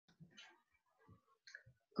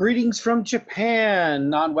Greetings from Japan,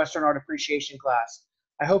 non-Western art appreciation class.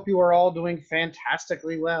 I hope you are all doing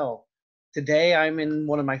fantastically well. Today I'm in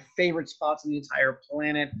one of my favorite spots on the entire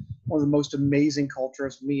planet, one of the most amazing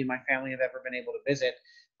cultures me and my family have ever been able to visit.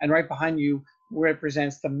 And right behind you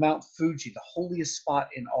represents the Mount Fuji, the holiest spot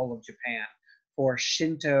in all of Japan for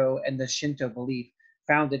Shinto and the Shinto belief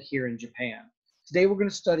founded here in Japan. Today we're going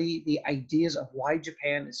to study the ideas of why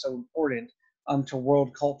Japan is so important to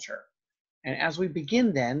world culture. And as we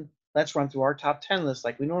begin then, let's run through our top 10 list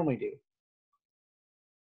like we normally do.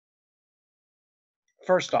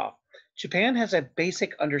 First off, Japan has a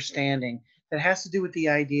basic understanding that has to do with the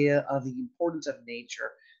idea of the importance of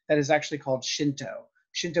nature that is actually called Shinto.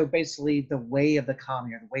 Shinto, basically the way of the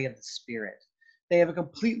kami, or the way of the spirit. They have a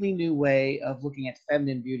completely new way of looking at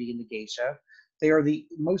feminine beauty in the geisha. They are the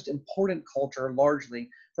most important culture largely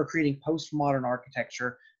for creating postmodern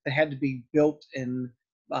architecture that had to be built in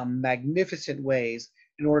magnificent ways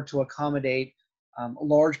in order to accommodate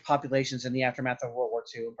large populations in the aftermath of World War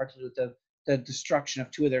II, and particularly with the destruction of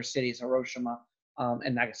two of their cities, Hiroshima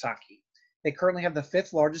and Nagasaki. They currently have the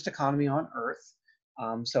fifth largest economy on Earth,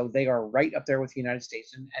 so they are right up there with the United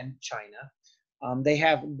States and China. They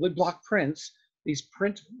have woodblock prints, these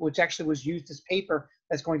print which actually was used as paper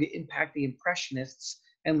that's going to impact the Impressionists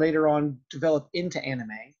and later on develop into anime.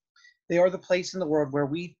 They are the place in the world where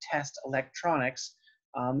we test electronics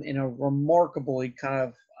in a remarkably kind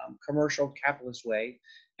of commercial capitalist way.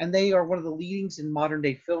 And they are one of the leadings in modern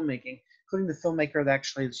day filmmaking, including the filmmaker that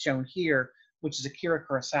actually is shown here, which is Akira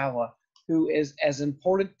Kurosawa, who is as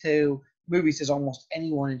important to movies as almost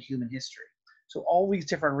anyone in human history. So all these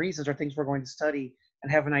different reasons are things we're going to study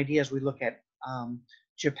and have an idea as we look at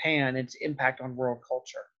Japan and its impact on world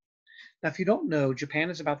culture. Now, if you don't know, Japan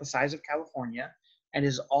is about the size of California and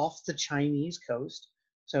is off the Chinese coast.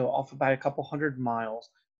 So off about a couple hundred miles.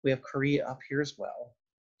 We have Korea up here as well.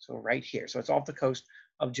 So right here. So it's off the coast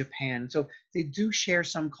of Japan. So they do share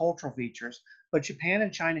some cultural features, but Japan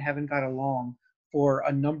and China haven't got along for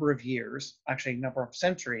a number of years, actually a number of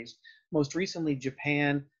centuries. Most recently,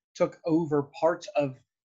 Japan took over parts of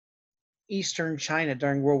Eastern China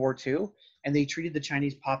during World War II, and they treated the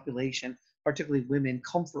Chinese population, particularly women,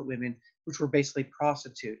 comfort women, which were basically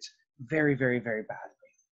prostitutes, very, very, very badly.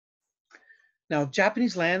 Now,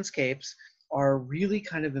 Japanese landscapes are really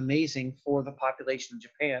kind of amazing for the population of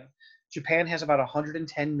Japan. Japan has about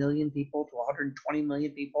 110 million people to 120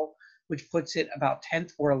 million people, which puts it about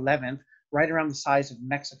 10th or 11th, right around the size of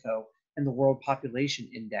Mexico in the World Population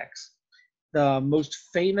Index. The most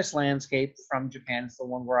famous landscape from Japan is the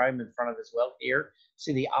one where I'm in front of as well here.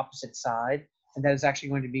 See the opposite side, and that is actually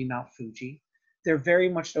going to be Mount Fuji. They're very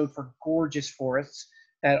much known for gorgeous forests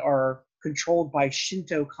that are controlled by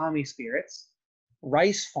Shinto kami spirits,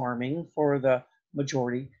 rice farming for the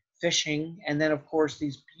majority, fishing, and then of course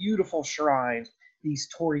these beautiful shrines, these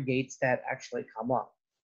torii gates that actually come up.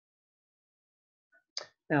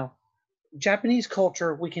 Now, Japanese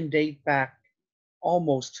culture, we can date back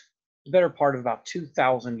almost the better part of about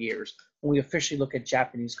 2,000 years when we officially look at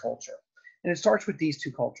Japanese culture. And it starts with these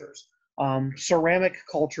two cultures, ceramic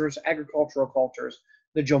cultures, agricultural cultures,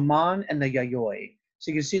 the Jomon and the Yayoi. So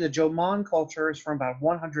you can see the Jomon culture is from about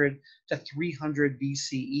 100 to 300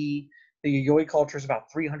 BCE. The Yayoi culture is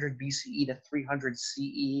about 300 BCE to 300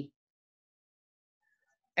 CE.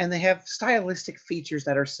 And they have stylistic features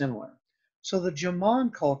that are similar. So the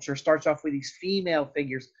Jomon culture starts off with these female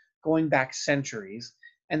figures going back centuries,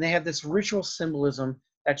 and they have this ritual symbolism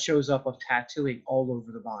that shows up of tattooing all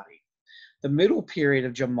over the body. The middle period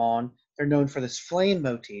of Jomon, they're known for this flame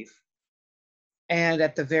motif. And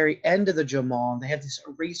at the very end of the Jomon, they have this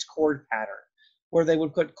erased cord pattern where they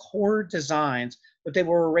would put cord designs, but they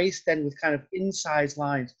were erased then with kind of incised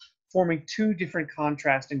lines, forming two different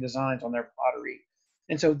contrasting designs on their pottery.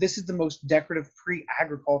 And so this is the most decorative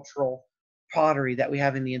pre-agricultural pottery that we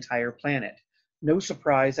have in the entire planet. No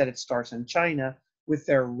surprise that it starts in China with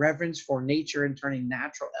their reverence for nature and turning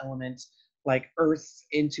natural elements like earth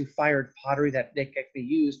into fired pottery that can be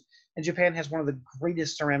used. And Japan has one of the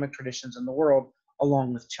greatest ceramic traditions in the world,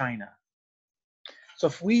 along with China. So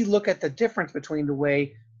if we look at the difference between the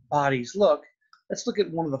way bodies look, let's look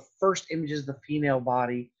at one of the first images of the female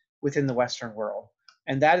body within the Western world.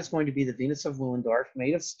 And that is going to be the Venus of Willendorf,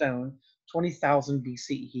 made of stone, 20,000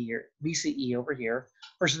 BCE over here,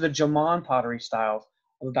 versus the Jomon pottery styles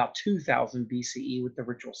of about 2,000 BCE with the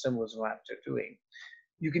ritual symbolism of tattooing.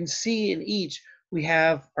 You can see in each, we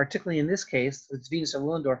have, particularly in this case, it's Venus of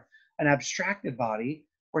Willendorf, an abstracted body,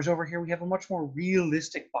 whereas over here we have a much more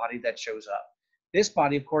realistic body that shows up. This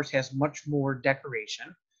body, of course, has much more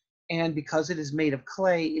decoration, and because it is made of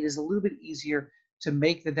clay, it is a little bit easier to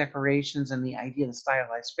make the decorations and the idea of the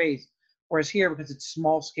stylized space. Whereas here, because it's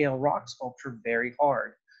small scale rock sculpture, very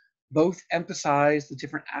hard. Both emphasize the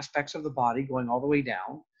different aspects of the body going all the way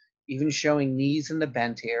down, even showing knees in the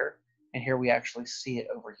bent here. And here we actually see it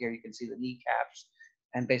over here. You can see the kneecaps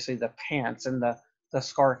and basically the pants and the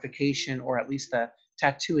scarification, or at least the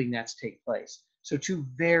tattooing that's take place. So two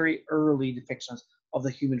very early depictions of the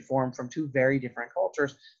human form from two very different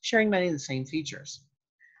cultures, sharing many of the same features.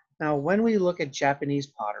 Now, when we look at Japanese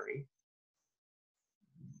pottery,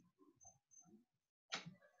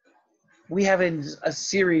 we have a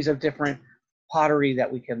series of different pottery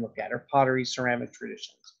that we can look at, or pottery ceramic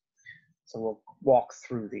traditions. So we'll walk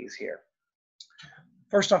through these here.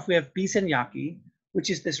 First off, we have bisenyaki, which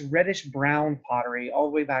is this reddish brown pottery all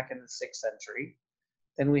the way back in the 6th century.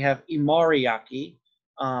 Then we have imariyaki,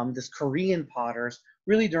 this Korean potters,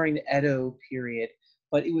 really during the Edo period,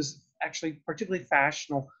 but it was actually particularly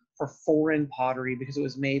fashionable for foreign pottery because it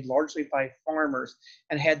was made largely by farmers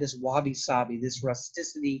and had this wabi-sabi, this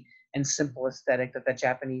rusticity and simple aesthetic that the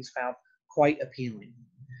Japanese found quite appealing.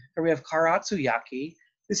 Here we have karatsuyaki.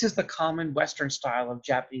 This is the common Western style of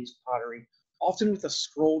Japanese pottery, often with a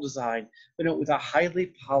scroll design, but with a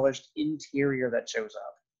highly polished interior that shows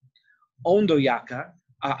up.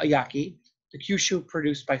 Yaki, the kyushu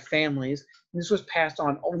produced by families, and this was passed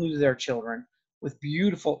on only to their children with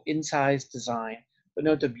beautiful incised design, but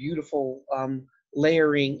note the beautiful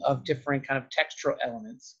layering of different kind of textural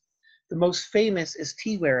elements. The most famous is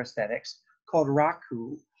teaware aesthetics called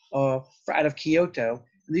raku out of Kyoto.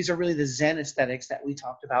 And these are really the Zen aesthetics that we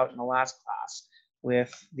talked about in the last class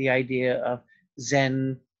with the idea of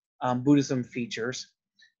Zen Buddhism features.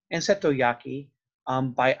 And setoyaki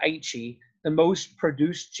by Aichi, the most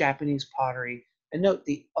produced Japanese pottery. And note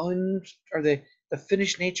the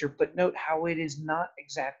finished nature, but note how it is not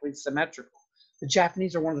exactly symmetrical. The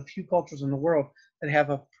Japanese are one of the few cultures in the world that have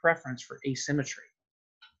a preference for asymmetry.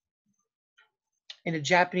 In a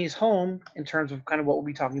Japanese home, in terms of kind of what we'll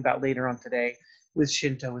be talking about later on today with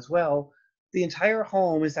Shinto as well, the entire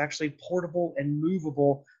home is actually portable and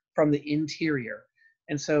movable from the interior.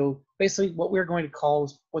 And so basically what we're going to call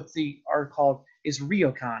is called is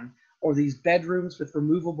ryokan, or these bedrooms with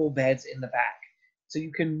removable beds in the back. So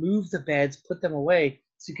you can move the beds, put them away,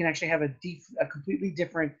 so you can actually have a completely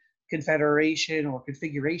different configuration or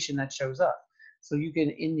configuration that shows up. So you can,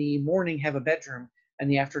 in the morning, have a bedroom, and in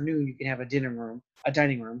the afternoon, you can have a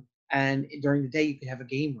dining room, and during the day, you can have a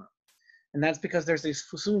game room. And that's because there's these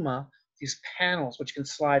fusuma, these panels, which can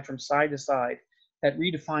slide from side to side that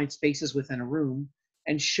redefine spaces within a room,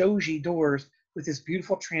 and shoji doors with this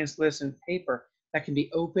beautiful translucent paper that can be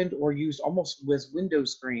opened or used almost as window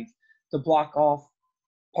screens to block off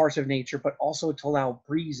parts of nature, but also to allow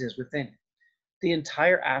breezes within it. The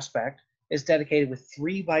entire aspect is dedicated with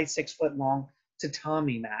 3 by 6 foot long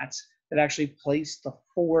tatami mats that actually place the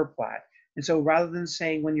floor flat. And so rather than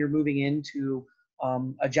saying when you're moving into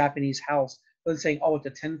a Japanese house, rather than saying, oh, it's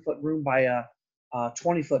a 10-foot room by a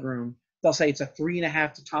 20-foot room, they'll say it's a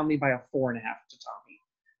 3.5 tatami by a 4.5 tatami.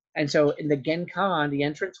 And so in the genkan, the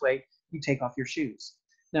entranceway, you take off your shoes.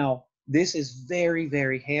 Now, this is very,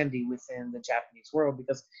 very handy within the Japanese world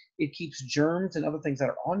because it keeps germs and other things that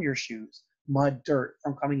are on your shoes, mud, dirt,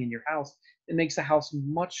 from coming in your house. It makes the house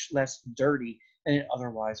much less dirty than it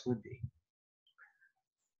otherwise would be.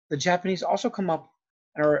 The Japanese also come up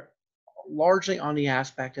and are largely on the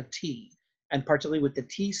aspect of tea, and particularly with the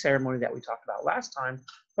tea ceremony that we talked about last time,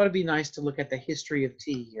 thought it'd be nice to look at the history of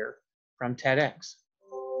tea here from TEDx.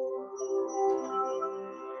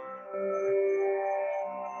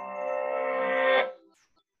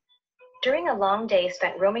 During a long day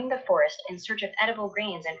spent roaming the forest in search of edible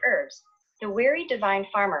grains and herbs, the weary divine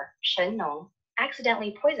farmer, Shen Nong,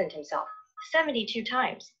 accidentally poisoned himself 72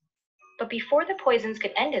 times. But before the poisons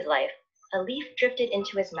could end his life, a leaf drifted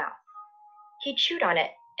into his mouth. He chewed on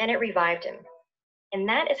it, and it revived him. And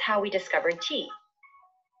that is how we discovered tea.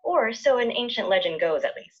 Or so an ancient legend goes,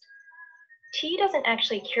 at least. Tea doesn't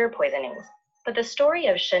actually cure poisonings, but the story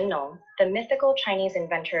of Shen Nong, the mythical Chinese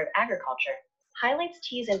inventor of agriculture, highlights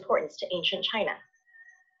tea's importance to ancient China.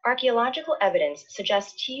 Archaeological evidence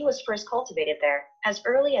suggests tea was first cultivated there as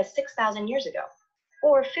early as 6,000 years ago,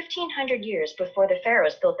 or 1,500 years before the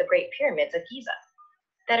pharaohs built the Great Pyramids of Giza.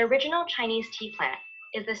 That original Chinese tea plant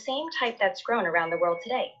is the same type that's grown around the world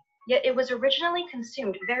today, yet it was originally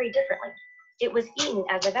consumed very differently. It was eaten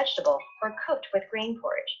as a vegetable or cooked with grain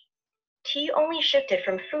porridge. Tea only shifted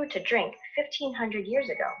from food to drink 1,500 years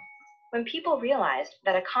ago, when people realized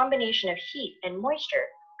that a combination of heat and moisture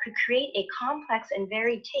could create a complex and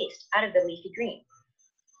varied taste out of the leafy green.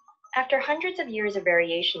 After hundreds of years of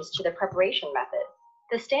variations to the preparation method,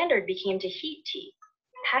 The standard became to heat tea,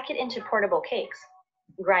 pack it into portable cakes,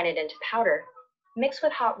 grind it into powder, mix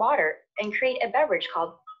with hot water, and create a beverage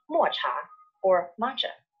called mo cha, or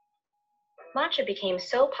matcha. Matcha became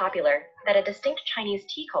so popular that a distinct Chinese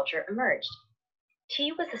tea culture emerged.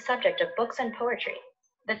 Tea was the subject of books and poetry,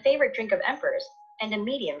 the favorite drink of emperors, and a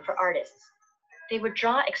medium for artists. They would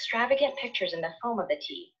draw extravagant pictures in the foam of the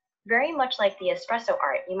tea, very much like the espresso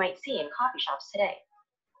art you might see in coffee shops today.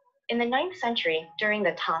 In the 9th century, during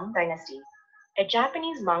the Tang Dynasty, a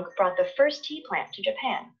Japanese monk brought the first tea plant to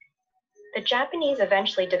Japan. The Japanese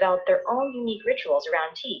eventually developed their own unique rituals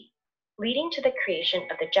around tea, leading to the creation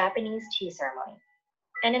of the Japanese tea ceremony.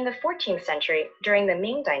 And in the 14th century, during the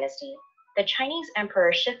Ming Dynasty, the Chinese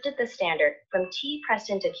emperor shifted the standard from tea pressed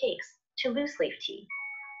into cakes to loose leaf tea.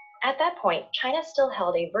 At that point, China still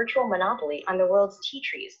held a virtual monopoly on the world's tea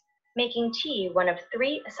trees, making tea one of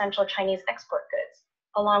 3 essential Chinese export goods,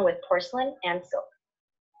 along with porcelain and silk.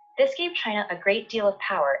 This gave China a great deal of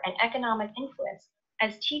power and economic influence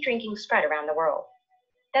as tea drinking spread around the world.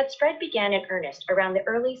 That spread began in earnest around the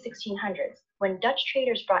early 1600s when Dutch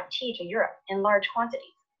traders brought tea to Europe in large quantities.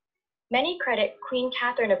 Many credit Queen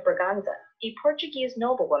Catherine of Braganza, a Portuguese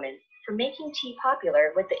noblewoman, for making tea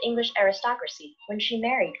popular with the English aristocracy when she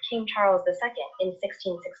married King Charles II in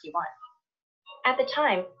 1661. At the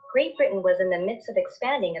time, Great Britain was in the midst of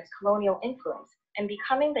expanding its colonial influence and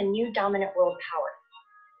becoming the new dominant world power.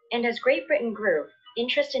 And as Great Britain grew,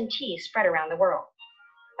 interest in tea spread around the world.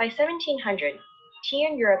 By 1700, tea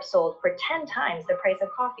in Europe sold for 10 times the price of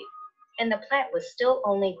coffee, and the plant was still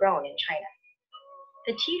only grown in China.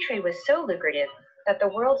 The tea trade was so lucrative that the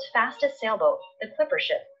world's fastest sailboat, the clipper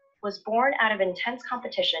ship, was born out of intense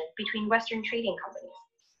competition between Western trading companies.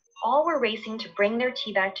 All were racing to bring their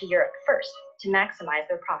tea back to Europe first to maximize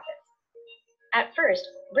their profits. At first,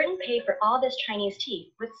 Britain paid for all this Chinese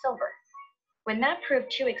tea with silver. When that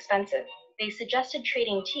proved too expensive, they suggested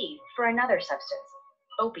trading tea for another substance,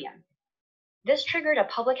 opium. This triggered a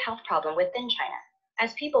public health problem within China,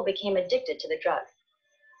 as people became addicted to the drug.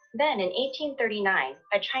 Then, in 1839,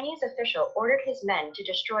 a Chinese official ordered his men to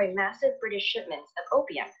destroy massive British shipments of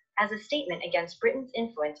opium as a statement against Britain's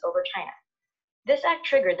influence over China. This act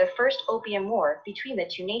triggered the First Opium War between the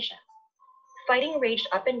two nations. Fighting raged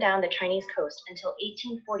up and down the Chinese coast until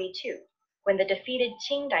 1842, when the defeated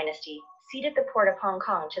Qing dynasty ceded the port of Hong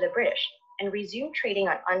Kong to the British and resumed trading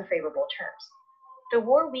on unfavorable terms. The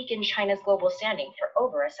war weakened China's global standing for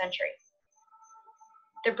over a century.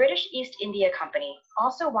 The British East India Company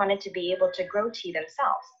also wanted to be able to grow tea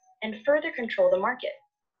themselves and further control the market.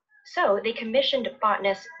 So they commissioned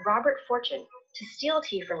botanist Robert Fortune to steal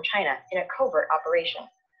tea from China in a covert operation.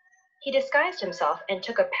 He disguised himself and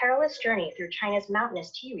took a perilous journey through China's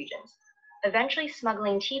mountainous tea regions, eventually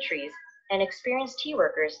smuggling tea trees and experienced tea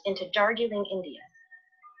workers into Darjeeling, India.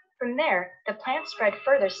 From there, the plant spread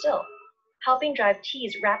further still, helping drive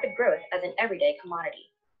tea's rapid growth as an everyday commodity.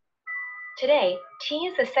 Today, tea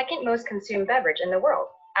is the second most consumed beverage in the world,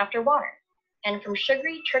 after water. And from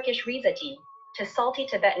sugary Turkish riza tea to salty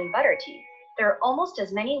Tibetan butter tea, there are almost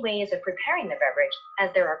as many ways of preparing the beverage as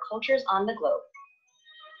there are cultures on the globe.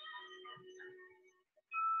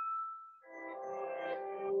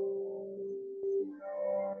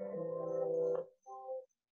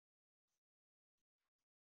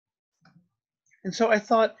 And so I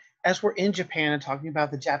thought, as we're in Japan and talking about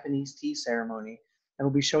the Japanese tea ceremony, and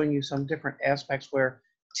we'll be showing you some different aspects where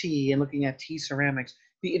tea and looking at tea ceramics,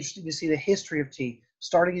 be interesting to see the history of tea,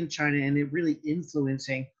 starting in China and it really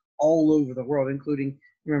influencing all over the world, including,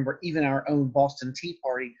 remember, even our own Boston Tea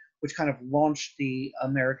Party, which kind of launched the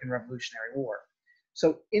American Revolutionary War.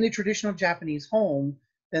 So in a traditional Japanese home,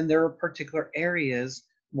 then there are particular areas,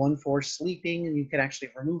 one for sleeping, and you can actually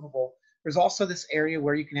have removable. There's also this area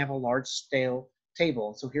where you can have a large stale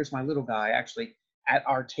table. So here's my little guy actually at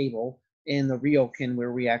our table in the ryokan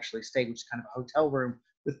where we actually stay, which is kind of a hotel room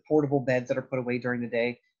with portable beds that are put away during the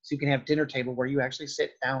day. So you can have dinner table where you actually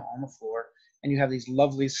sit down on the floor and you have these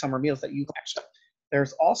lovely summer meals that you actually.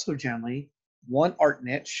 There's also generally one art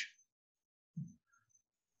niche,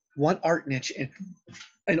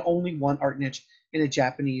 and only one art niche in a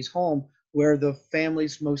Japanese home where the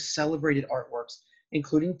family's most celebrated artworks,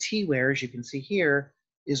 including teaware, as you can see here,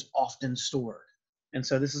 is often stored. And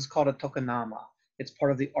so this is called a tokonama. It's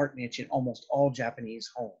part of the art niche in almost all Japanese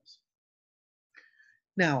homes.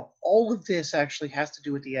 Now, all of this actually has to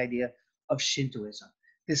do with the idea of Shintoism,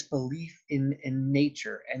 this belief in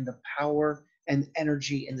nature and the power and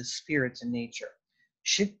energy and the spirits in nature.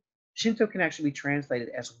 Shinto can actually be translated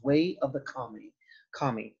as way of the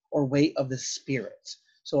kami, or way of the spirits.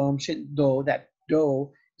 So Shinto, that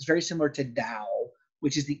do is very similar to Tao,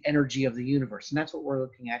 which is the energy of the universe. And that's what we're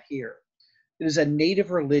looking at here. It is a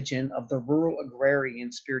native religion of the rural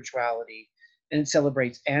agrarian spirituality, and it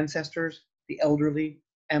celebrates ancestors, the elderly,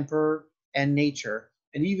 emperor, and nature.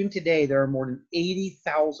 And even today, there are more than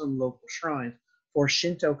 80,000 local shrines for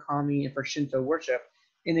Shinto kami and for Shinto worship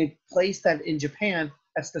in a place that in Japan,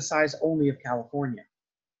 that's the size only of California.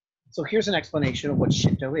 So here's an explanation of what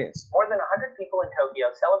Shinto is. More than 100 people in Tokyo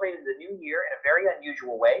celebrated the new year in a very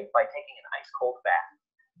unusual way by taking an ice-cold bath.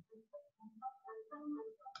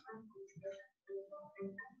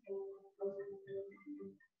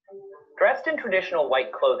 Dressed in traditional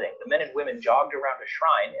white clothing, the men and women jogged around a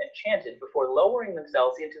shrine and chanted before lowering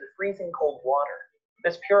themselves into the freezing cold water.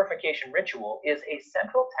 This purification ritual is a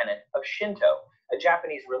central tenet of Shinto, a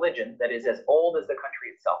Japanese religion that is as old as the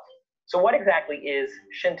country itself. So what exactly is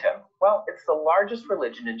Shinto? Well, it's the largest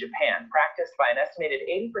religion in Japan, practiced by an estimated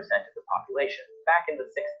 80% of the population. Back in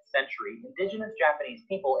the 6th century, indigenous Japanese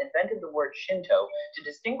people invented the word Shinto to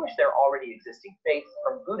distinguish their already existing faith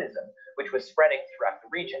from Buddhism, which was spreading throughout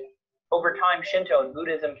the region. Over time, Shinto and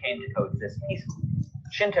Buddhism came to coexist peacefully.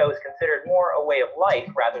 Shinto is considered more a way of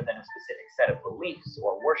life rather than a specific set of beliefs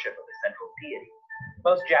or worship of a central deity.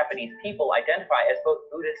 Most Japanese people identify as both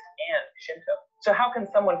Buddhist and Shinto. So how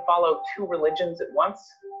can someone follow two religions at once?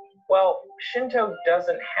 Well, Shinto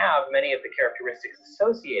doesn't have many of the characteristics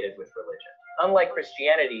associated with religion. Unlike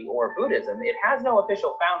Christianity or Buddhism, it has no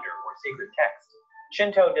official founder or sacred text.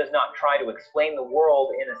 Shinto does not try to explain the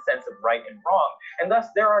world in a sense of right and wrong, and thus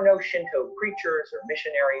there are no Shinto preachers or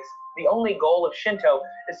missionaries. The only goal of Shinto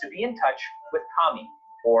is to be in touch with kami,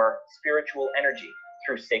 or spiritual energy,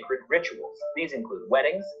 through sacred rituals. These include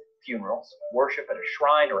weddings, funerals, worship at a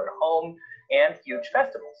shrine or at home, and huge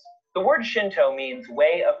festivals. The word Shinto means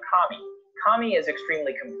way of kami. Kami is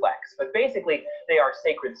extremely complex, but basically they are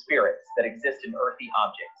sacred spirits that exist in earthy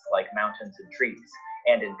objects like mountains and trees,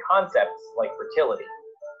 and in concepts like fertility.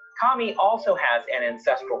 Kami also has an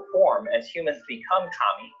ancestral form as humans become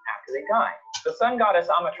kami after they die. The sun goddess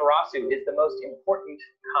Amaterasu is the most important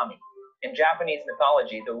kami. In Japanese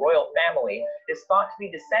mythology, the royal family is thought to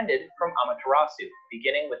be descended from Amaterasu,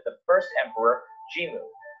 beginning with the first emperor, Jimmu.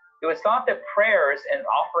 It was thought that prayers and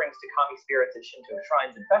offerings to kami spirits at Shinto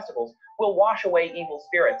shrines and festivals will wash away evil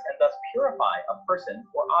spirits and thus purify a person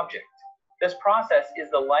or object. This process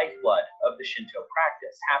is the lifeblood of the Shinto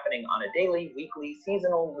practice, happening on a daily, weekly,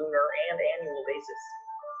 seasonal, lunar, and annual basis.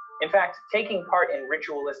 In fact, taking part in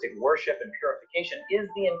ritualistic worship and purification is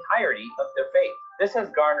the entirety of their faith. This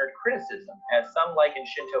has garnered criticism, as some liken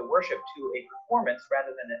Shinto worship to a performance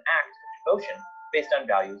rather than an act of devotion based on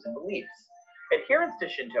values and beliefs. Adherents to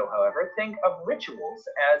Shinto, however, think of rituals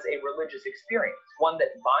as a religious experience, one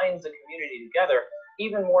that binds a community together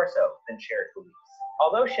even more so than shared beliefs.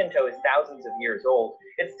 Although Shinto is thousands of years old,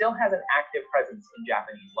 it still has an active presence in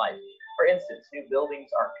Japanese life. For instance, new buildings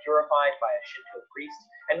are purified by a Shinto priest,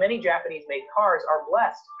 and many Japanese-made cars are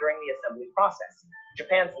blessed during the assembly process.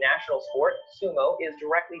 Japan's national sport, sumo, is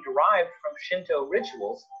directly derived from Shinto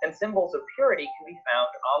rituals, and symbols of purity can be found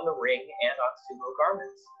on the ring and on sumo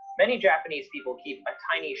garments. Many Japanese people keep a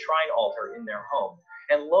tiny shrine altar in their home,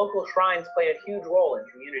 and local shrines play a huge role in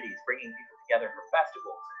communities, bringing people together for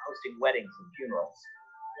festivals and hosting weddings and funerals.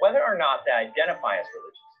 Whether or not they identify as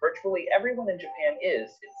religious, virtually everyone in Japan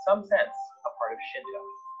is, in some sense, a part of Shinto.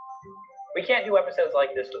 We can't do episodes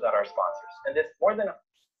like this without our sponsors, and this more than...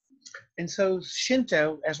 And so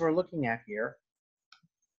Shinto, as we're looking at here,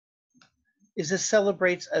 is this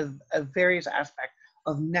celebrates a various aspects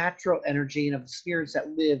of natural energy and of spirits that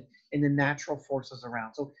live in the natural forces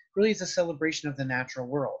around. So really it's a celebration of the natural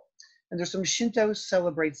world. And there's some Shinto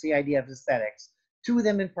celebrates the idea of aesthetics. Two of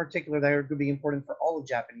them in particular that are going to be important for all of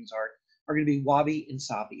Japanese art are going to be wabi and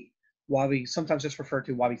sabi. Wabi, sometimes just referred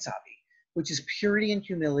to wabi-sabi, which is purity and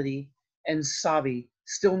humility, and sabi,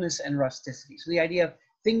 stillness and rusticity. So the idea of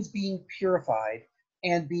things being purified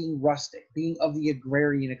and being rustic, being of the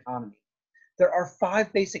agrarian economy. There are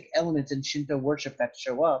 5 basic elements in Shinto worship that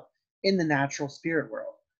show up in the natural spirit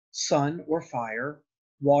world: sun or fire,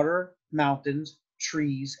 water, mountains,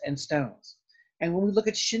 trees, and stones. And when we look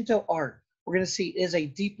at Shinto art, we're going to see it is a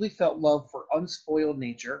deeply felt love for unspoiled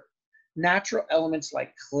nature. Natural elements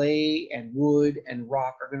like clay and wood and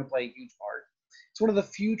rock are going to play a huge part. It's one of the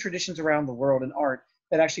few traditions around the world in art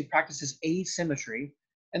that actually practices asymmetry,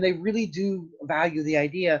 and they really do value the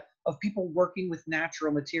idea of people working with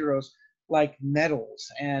natural materials like metals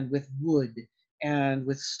and with wood and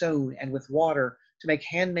with stone and with water to make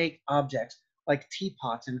handmade objects like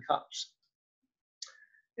teapots and cups.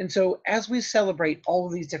 And so as we celebrate all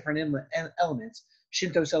of these different elements,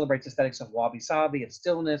 Shinto celebrates aesthetics of wabi-sabi, of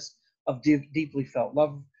stillness, of deeply felt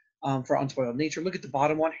love for unspoiled nature. Look at the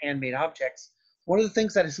bottom one, handmade objects. One of the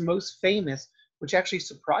things that is most famous, which actually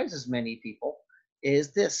surprises many people,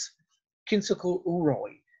 is this, kinsaku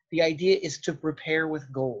uroi. The idea is to repair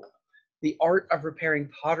with gold. The art of repairing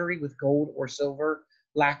pottery with gold or silver,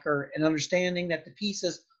 lacquer, and understanding that the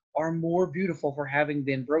pieces are more beautiful for having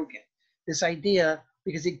been broken. This idea,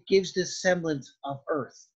 because it gives this semblance of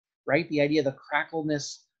earth, right? The idea of the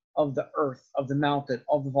crackleness of the earth, of the mountain,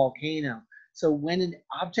 of the volcano. So when an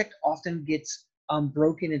object often gets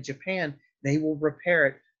broken in Japan, they will repair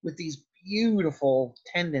it with these beautiful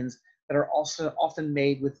tendons that are also often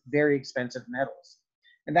made with very expensive metals.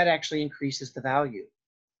 And that actually increases the value.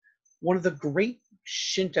 One of the great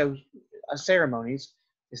Shinto ceremonies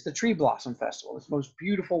is the Tree Blossom Festival. It's the most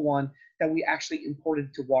beautiful one that we actually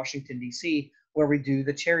imported to Washington, D.C., where we do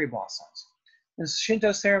the cherry blossoms. The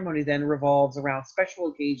Shinto ceremony then revolves around special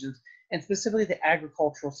occasions and specifically the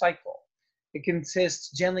agricultural cycle. It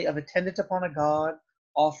consists generally of attendance upon a god,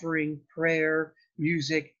 offering, prayer,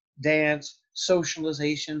 music, dance,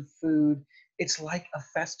 socialization, food. It's like a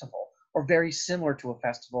festival, or very similar to a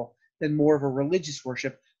festival, than more of a religious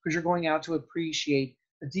worship, because you're going out to appreciate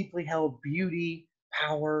the deeply held beauty,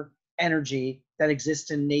 power, energy that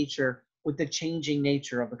exists in nature with the changing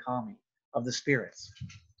nature of the kami, of the spirits.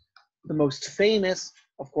 The most famous,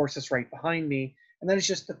 of course, is right behind me, and that is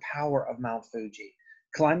just the power of Mount Fuji.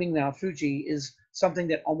 Climbing Mount Fuji is something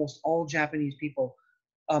that almost all Japanese people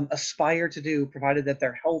aspire to do, provided that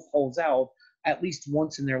their health holds out at least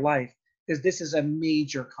once in their life, because this is a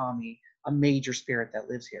major kami, a major spirit that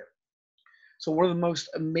lives here. So one of the most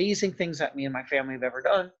amazing things that me and my family have ever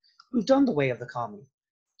done, we've done the way of the kami.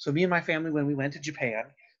 So me and my family, when we went to Japan,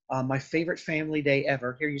 my favorite family day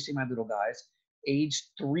ever, here you see my little guys, aged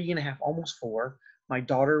 3.5, almost 4. My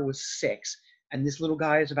daughter was 6, and this little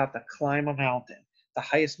guy is about to climb a mountain, the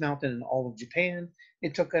highest mountain in all of Japan.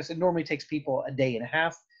 It normally takes people a day and a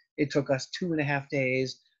half. It took us 2.5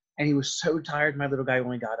 days, and he was so tired, my little guy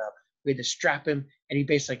only got up. We had to strap him, and he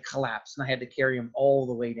basically collapsed, and I had to carry him all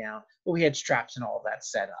the way down. But we had straps and all of that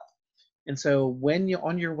set up. And so when you're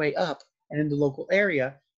on your way up and in the local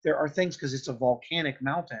area, there are things, because it's a volcanic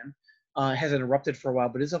mountain, it hasn't erupted for a while,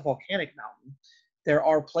 but it's a volcanic mountain. There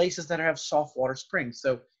are places that have saltwater springs.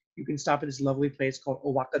 So you can stop at this lovely place called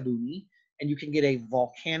Owakaduni, and you can get a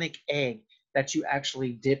volcanic egg that you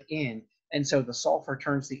actually dip in. And so the sulfur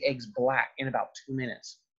turns the eggs black in about 2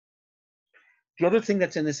 minutes. The other thing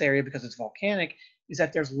that's in this area, because it's volcanic, is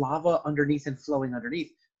that there's lava underneath and flowing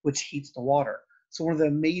underneath, which heats the water. So one of the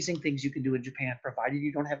amazing things you can do in Japan, provided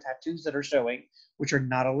you don't have tattoos that are showing, which are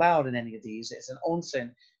not allowed in any of these, is an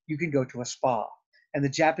onsen. You can go to a spa. And the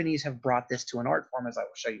Japanese have brought this to an art form, as I will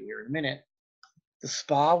show you here in a minute. The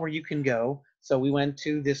spa where you can go, so we went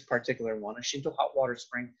to this particular one, a Shinto hot water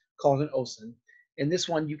spring called an onsen. In this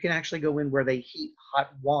one, you can actually go in where they heat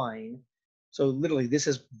hot wine. So literally, this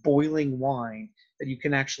is boiling wine that you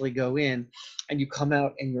can actually go in, and you come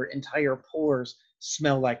out and your entire pores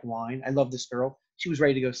smell like wine. I love this girl. She was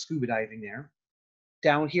ready to go scuba diving there.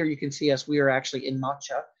 Down here, you can see us. We are actually in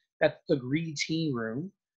matcha. That's the green tea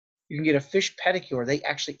room. You can get a fish pedicure. They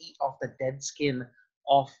actually eat off the dead skin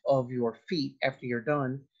off of your feet after you're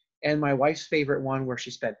done. And my wife's favorite one, where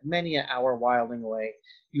she spent many an hour wilding away,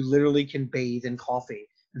 you literally can bathe in coffee,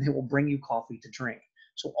 and they will bring you coffee to drink.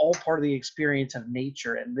 So all part of the experience of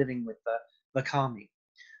nature and living with the kami.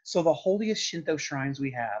 So the holiest Shinto shrines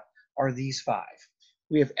we have are these 5.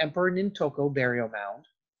 We have Emperor Nintoko burial mound,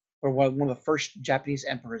 where one of the first Japanese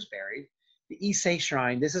emperors buried. The Issei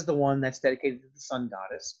shrine, this is the one that's dedicated to the sun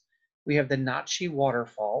goddess. We have the Nachi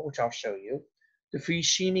waterfall, which I'll show you. The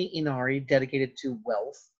Fushimi Inari, dedicated to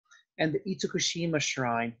wealth. And the Itsukushima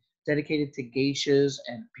shrine, dedicated to geishas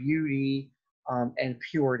and beauty and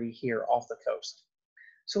purity here off the coast.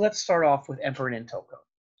 So let's start off with Emperor Nintoko.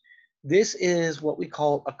 This is what we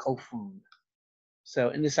call a kofun. So,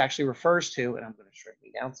 and this actually refers to, and I'm going to shrink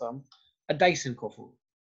me down some, a Dyson kofun.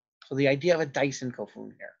 So the idea of a Dyson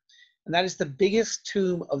kofun here. And that is the biggest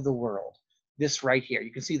tomb of the world. This right here.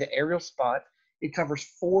 You can see the aerial spot. It covers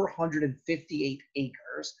 458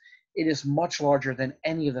 acres. It is much larger than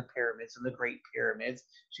any of the pyramids and the Great Pyramids.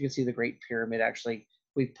 So you can see the Great Pyramid actually,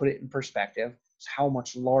 we put it in perspective, it's how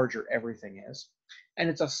much larger everything is. And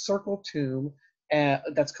it's a circle tomb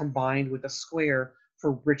that's combined with a square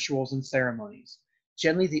for rituals and ceremonies.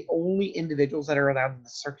 Generally, the only individuals that are allowed in the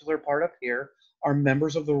circular part up here are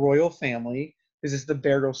members of the royal family. This is the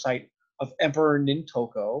burial site of Emperor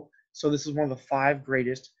Nintoko. So this is one of the 5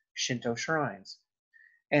 greatest Shinto shrines.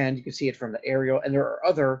 And you can see it from the aerial, and there are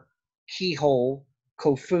other keyhole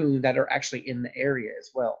kofun that are actually in the area as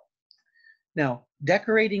well. Now,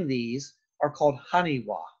 decorating these are called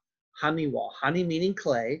haniwa. Hani wall. Hani meaning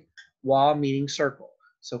clay, wa meaning circle.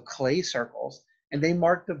 So clay circles, and they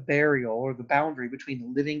mark the burial or the boundary between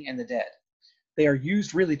the living and the dead. They are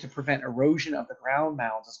used really to prevent erosion of the ground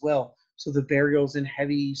mounds as well. So the burials in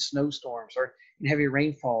heavy snowstorms or in heavy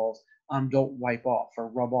rainfalls don't wipe off or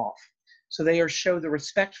rub off. So they are show the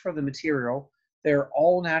respect for the material. They're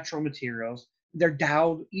all natural materials. They're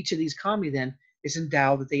endowed, each of these kami then is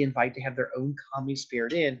endowed that they invite to have their own kami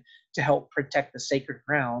spirit in to help protect the sacred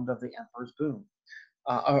ground of the emperor's boom,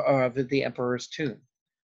 or of the emperor's tomb.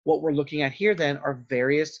 What we're looking at here then are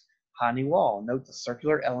various Hani wall. Note the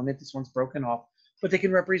circular element, this one's broken off, but they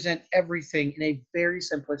can represent everything in a very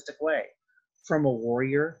simplistic way, from a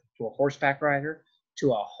warrior to a horseback rider,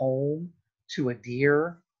 to a home, to a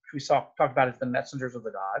deer, which we talked about as the messengers of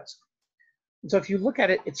the gods. And so if you look at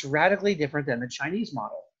it, it's radically different than the Chinese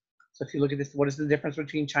model. So if you look at this, what is the difference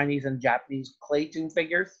between Chinese and Japanese clay tomb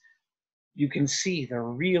figures? You can see the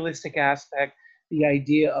realistic aspect, the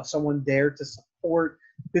idea of someone there to support.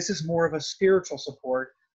 This is more of a spiritual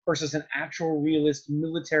support versus an actual realist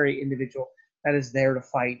military individual that is there to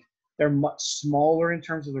fight. They're much smaller in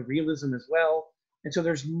terms of the realism as well. And so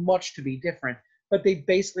there's much to be different, but they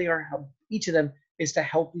basically are, each of them is to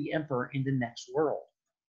help the emperor in the next world.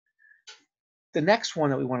 The next one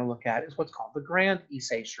that we want to look at is what's called the Grand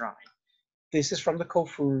Issei Shrine. This is from the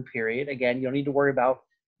Kofun period. Again, you don't need to worry about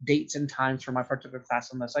dates and times for my particular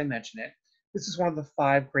class unless I mention it. This is one of the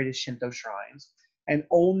 5 greatest Shinto shrines, and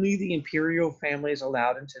only the imperial family is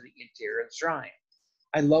allowed into the interior of the shrine.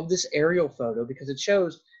 I love this aerial photo because it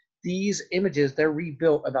shows these images, they're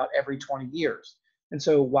rebuilt about every 20 years. And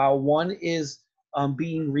so while one is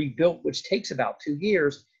being rebuilt, which takes about 2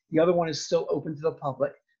 years, the other one is still open to the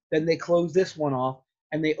public. Then they close this one off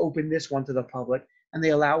and they open this one to the public, and they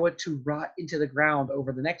allow it to rot into the ground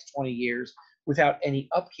over the next 20 years without any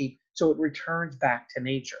upkeep, so it returns back to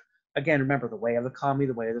nature. Again, remember, the way of the kami,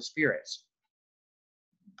 the way of the spirits.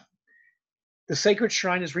 The sacred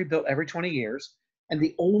shrine is rebuilt every 20 years, and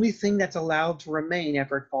the only thing that's allowed to remain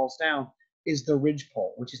after it falls down is the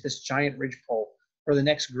ridgepole, which is this giant ridgepole for the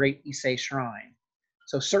next great Issei shrine.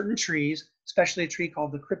 So certain trees, especially a tree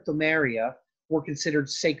called the cryptomeria, were considered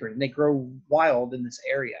sacred, and they grow wild in this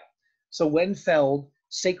area. So when felled,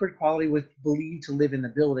 sacred quality was believed to live in the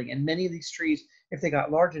building, and many of these trees, if they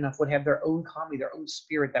got large enough, would have their own kami, their own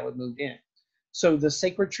spirit that would move in. So the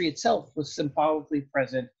sacred tree itself was symbolically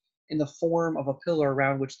present in the form of a pillar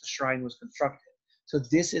around which the shrine was constructed. So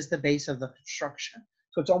this is the base of the construction.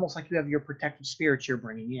 So it's almost like you have your protective spirits you're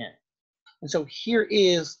bringing in. And so here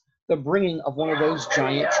is the bringing of one of those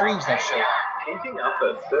giant trees that showed. Keeping up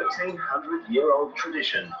a 1,300-year-old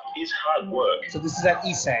tradition is hard work. So this is at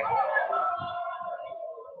Issei.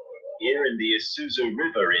 Here in the Isuzu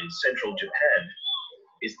River in central Japan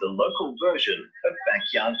is the local version of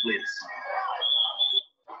backyard blitz.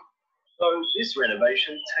 Though this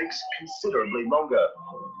renovation takes considerably longer,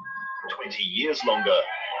 20 years longer.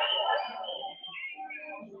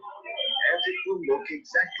 And it will look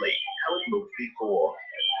exactly how it looked before.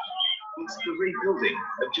 It's the rebuilding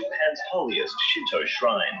of Japan's holiest Shinto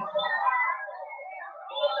shrine.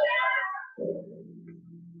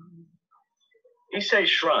 Issei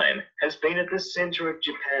Shrine has been at the center of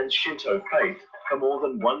Japan's Shinto faith for more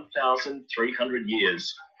than 1,300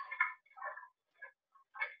 years.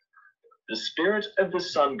 The spirit of the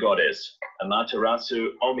sun goddess,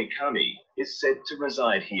 Amaterasu Omikami, is said to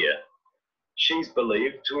reside here. She's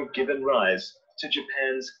believed to have given rise to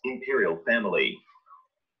Japan's imperial family.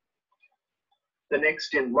 The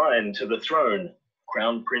next in line to the throne,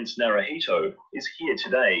 Crown Prince Naruhito, is here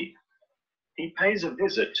today. He pays a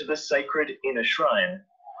visit to the sacred inner shrine.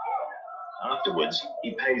 Afterwards,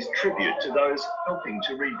 he pays tribute to those helping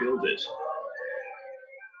to rebuild it.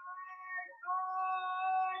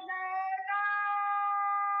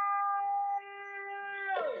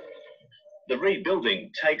 The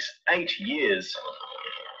rebuilding takes 8 years.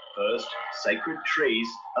 First, sacred trees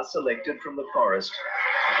are selected from the forest,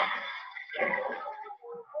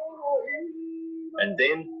 and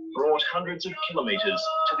then brought hundreds of kilometers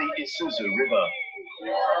to the Isuzu River.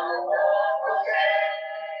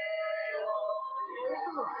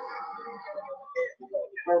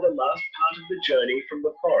 For the last part of the journey from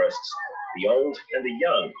the forests, the old and the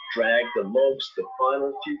young drag the logs the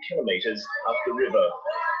final few kilometers up the river.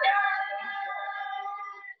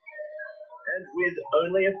 And with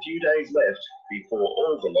only a few days left before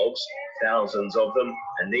all the logs, thousands of them,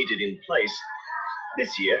 are needed in place,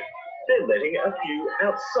 this year they're letting a few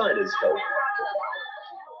outsiders help.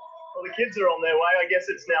 Well, the kids are on their way. I guess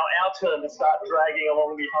it's now our turn to start dragging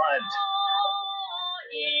along behind.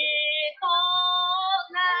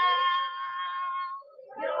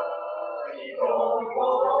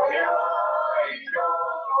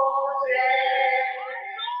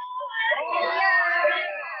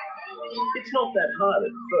 It's not that hard at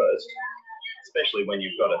first, especially when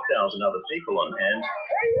you've got 1,000 other people on hand.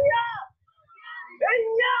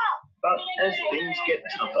 But as things get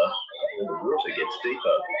tougher and the water gets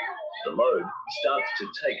deeper, the load starts to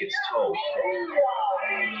take its toll.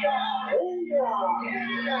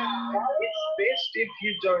 It's best if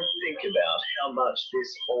you don't think about how much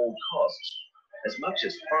this all costs, as much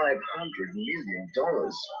as $500 million.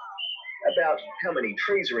 About how many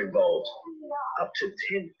trees are involved, up to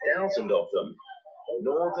 10,000 of them,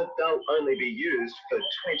 nor that they'll only be used for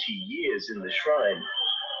 20 years in the shrine.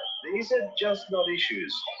 These are just not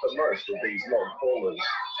issues for most of these log haulers.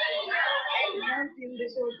 なんて言うんで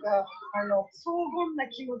しょうか、荘厳な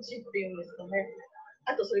気持ちっていうんですかね。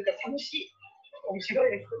あとそれから楽しい、面白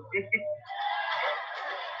いです。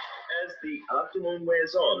As the afternoon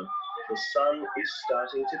wears on, the sun is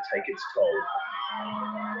starting to take its toll.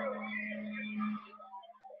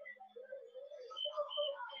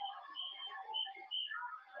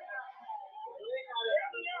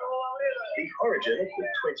 The origin of the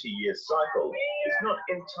 20-year cycle is not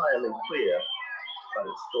entirely clear, but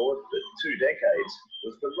it's thought that 2 decades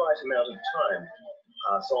was the right amount of time to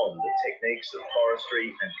pass on the techniques of forestry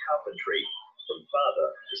and carpentry from father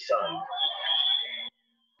to son.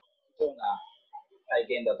 ような体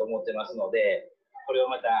験だと思ってますので、これを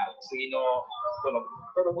また次のこの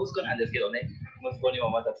息子なんですけどね、息子にも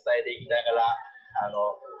また伝えていきながら、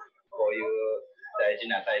こういう大事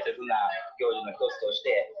な大切な行事の一つとし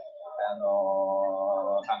て、参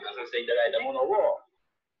加させていただいたものを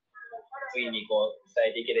次にこう伝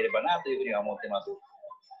えていければなというふうには思ってます。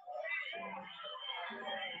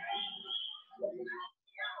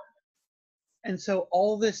And so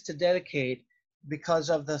all this to dedicate because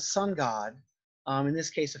of the sun god, in this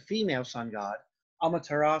case a female sun god,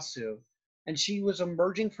 Amaterasu, and she was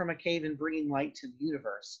emerging from a cave and bringing light to the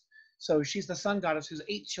universe. So she's the sun goddess whose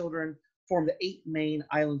 8 children form the 8 main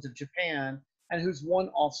islands of Japan, and whose one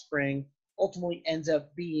offspring ultimately ends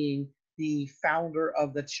up being the founder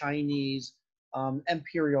of the Chinese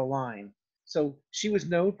imperial line. So she was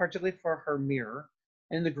known particularly for her mirror.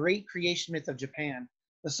 And in the great creation myth of Japan,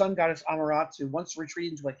 the sun goddess Amaterasu once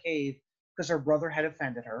retreated into a cave because her brother had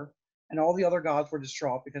offended her, and all the other gods were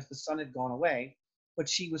distraught because the sun had gone away. But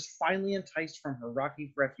she was finally enticed from her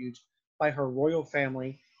rocky refuge by her royal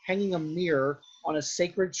family, hanging a mirror on a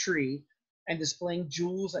sacred tree and displaying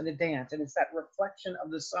jewels and a dance. And it's that reflection of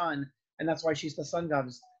the sun, and that's why she's the sun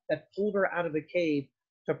goddess, that pulled her out of the cave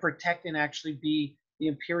to protect and actually be the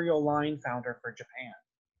imperial line founder for Japan.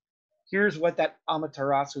 Here's what that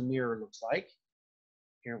Amaterasu mirror looks like.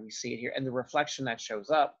 Here we see it here, and the reflection that shows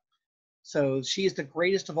up. So she is the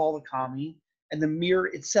greatest of all the kami, and the mirror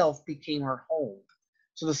itself became her home.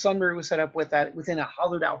 So the sun mirror was set up with that within a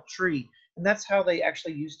hollowed out tree, and that's how they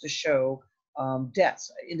actually used to show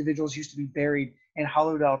deaths. Individuals used to be buried in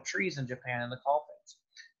hollowed out trees in Japan in the coffins.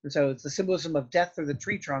 And so it's the symbolism of death through the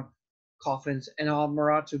tree trunk coffins, and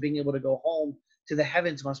Amaterasu being able to go home to the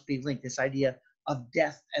heavens must be linked. This idea of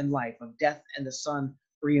death and life, of death and the sun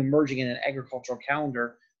re-emerging in an agricultural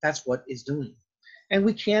calendar, that's what is doing. And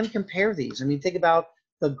we can compare these. I mean, think about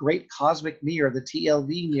the great cosmic mirror, the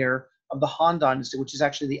TLV mirror of the Han Dynasty, which is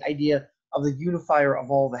actually the idea of the unifier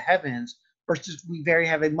of all the heavens, versus we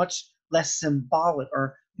have a much less symbolic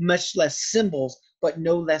or much less symbols, but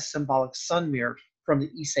no less symbolic sun mirror from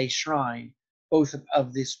the Ise shrine, both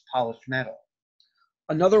of this polished metal.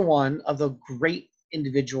 Another one of the great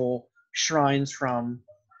individual shrines from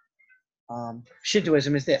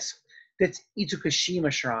Shintoism is this. That's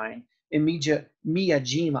Itsukushima Shrine in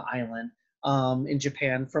Miyajima Island in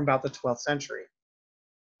Japan from about the 12th century.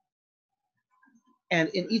 And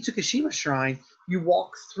in Itsukushima Shrine, you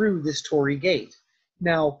walk through this torii gate.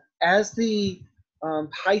 Now, as the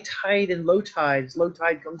high tide and low tide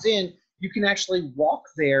comes in, you can actually walk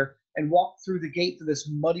there and walk through the gate to this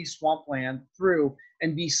muddy swampland through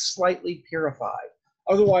and be slightly purified.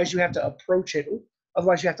 Otherwise, you have to approach it.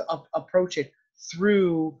 Otherwise, you have to approach it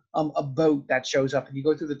through a boat that shows up, and you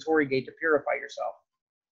go through the torii gate to purify yourself.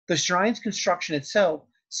 The shrine's construction itself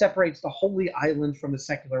separates the holy island from the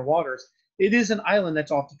secular waters. It is an island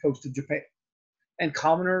that's off the coast of Japan. And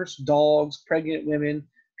commoners, dogs, pregnant women,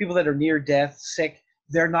 people that are near death, sick,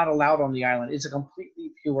 they're not allowed on the island. It's a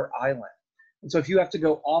completely pure island. And so if you have to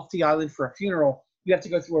go off the island for a funeral, you have to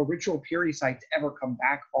go through a ritual purity site to ever come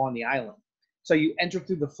back on the island. So you enter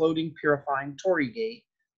through the floating, purifying torii gate,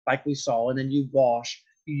 like we saw, and then you wash.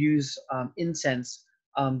 You use incense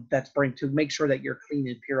that's burned to make sure that you're clean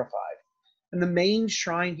and purified. And the main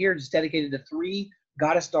shrine here is dedicated to 3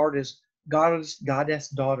 goddess daughters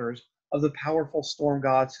of the powerful storm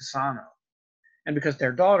god Susanoo. And because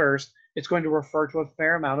they're daughters, it's going to refer to a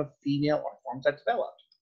fair amount of female art forms that developed.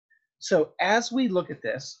 So as we look at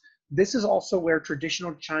this, this is also where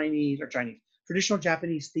traditional traditional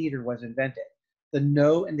Japanese theater was invented. The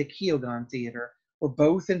No and the Kyogan theater were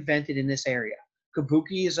both invented in this area.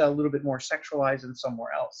 Kabuki is a little bit more sexualized than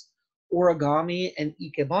somewhere else. Origami and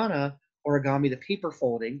ikebana, origami the paper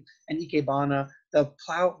folding, and ikebana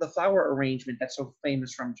the flower arrangement that's so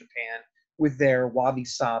famous from Japan with their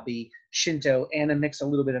wabi-sabi, Shinto, and a mix a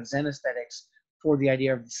little bit of Zen aesthetics for the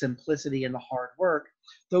idea of simplicity and the hard work.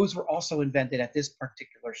 Those were also invented at this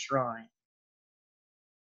particular shrine.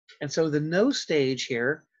 And so the no stage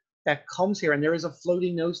here that comes here, and there is a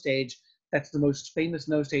floating no stage that's the most famous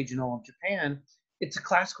no stage in all of Japan. It's a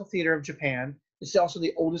classical theater of Japan. It's also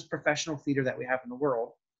the oldest professional theater that we have in the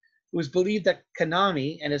world. It was believed that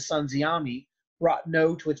Kanami and his son Zeami brought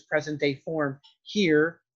no to its present day form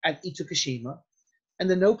here at Itsukushima. And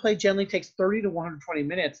the no play generally takes 30 to 120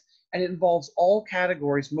 minutes, and it involves all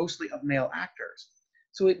categories, mostly of male actors.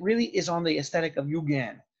 So it really is on the aesthetic of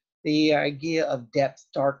Yugen, the idea of depth,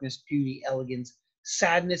 darkness, beauty, elegance,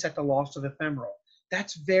 sadness at the loss of ephemeral.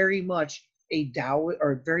 That's very much a Tao,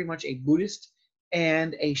 or very much a Buddhist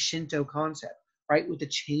and a Shinto concept, right? With the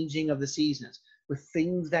changing of the seasons, with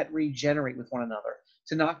things that regenerate with one another,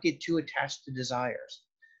 to not get too attached to desires.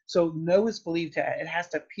 So no is believed to, it has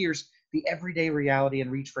to pierce the everyday reality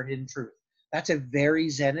and reach for hidden truth. That's a very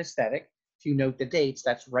Zen aesthetic. If you note the dates,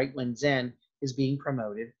 that's right when Zen is being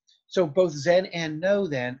promoted. So both Zen and No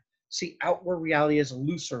then see outward reality as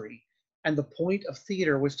illusory, and the point of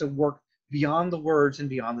theater was to work beyond the words and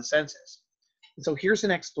beyond the senses. And so here's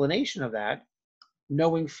an explanation of that,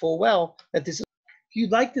 knowing full well that this is, if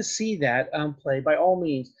you'd like to see that play, by all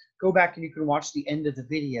means, go back and you can watch the end of the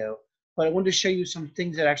video. But I wanted to show you some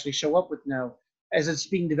things that actually show up with No as it's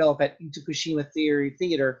being developed at Itsukushima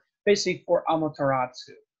Theater, basically for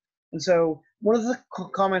Amaterasu. And so one of the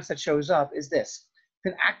comments that shows up is this: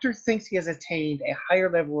 if an actor thinks he has attained a higher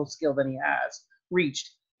level of skill than he has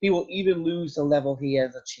reached, he will even lose the level he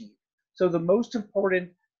has achieved. So the most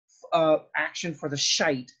important action for the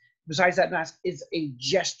shite, besides that mask, is a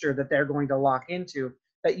gesture that they're going to lock into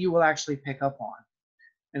that you will actually pick up on.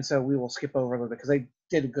 And so we will skip over a little bit because they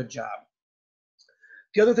did a good job.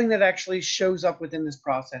 The other thing that actually shows up within this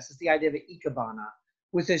process is the idea of ikebana,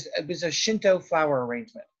 which is a Shinto flower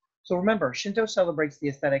arrangement. So remember, Shinto celebrates the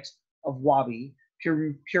aesthetics of wabi,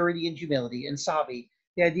 purity and humility, and sabi,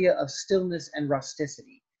 the idea of stillness and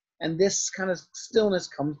rusticity. And this kind of stillness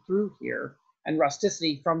comes through here, and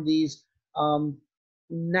rusticity from these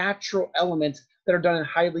natural elements that are done in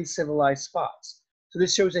highly civilized spots. So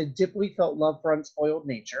this shows a deeply felt love for unspoiled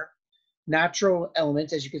nature, natural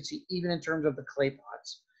elements, as you can see, even in terms of the clay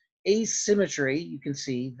pots. Asymmetry, you can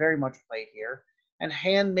see, very much played here, and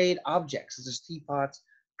handmade objects, such as teapots,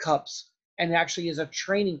 cups, and actually is a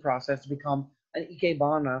training process to become an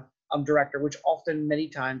ikebana director, which often, many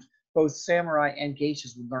times, both samurai and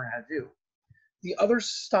geishas would learn how to do. The other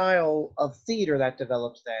style of theater that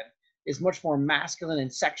develops then is much more masculine and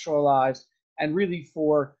sexualized, and really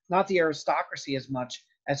for not the aristocracy as much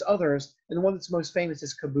as others, and the one that's most famous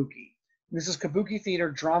is kabuki. This is kabuki theater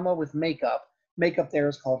drama with makeup. Makeup there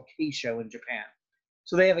is called keisho in Japan.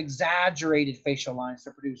 So they have exaggerated facial lines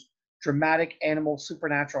to produce dramatic animal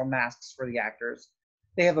supernatural masks for the actors.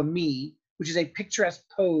 They have a mi, which is a picturesque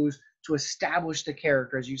pose to establish the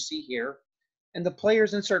character, as you see here. And the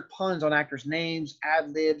players insert puns on actors' names,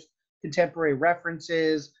 ad-libs, contemporary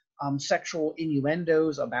references, sexual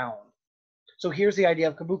innuendos abound. So here's the idea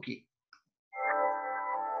of kabuki.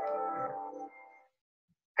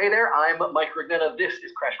 Hey there, I'm Mike Rignetta. This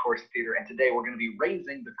is Crash Course Theater, and today we're going to be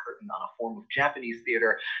raising the curtain on a form of Japanese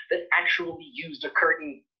theater that actually used a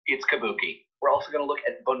curtain. It's kabuki. We're also going to look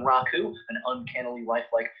at bunraku, an uncannily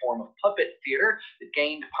lifelike form of puppet theater that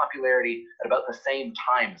gained popularity at about the same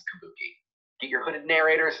time as kabuki. Get your hooded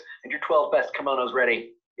narrators and your 12 best kimonos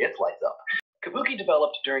ready. It's lights up. Kabuki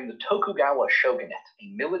developed during the Tokugawa shogunate,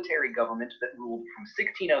 a military government that ruled from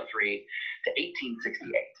 1603 to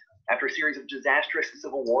 1868. After a series of disastrous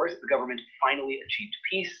civil wars, the government finally achieved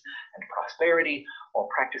peace and prosperity while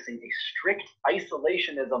practicing a strict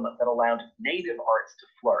isolationism that allowed native arts to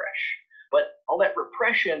flourish. But all that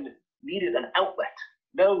repression needed an outlet.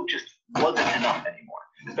 No just wasn't enough anymore,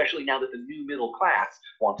 especially now that the new middle class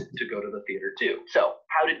wanted to go to the theater too. So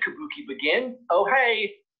how did kabuki begin? Oh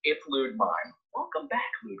hey, it's lewd mime. Welcome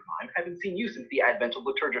back, lewd mime. Haven't seen you since the advent of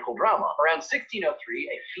liturgical drama. Around 1603,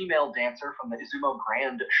 a female dancer from the Izumo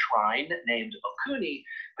Grand Shrine named Okuni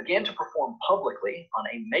began to perform publicly on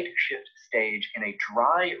a makeshift stage in a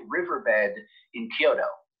dry riverbed in Kyoto.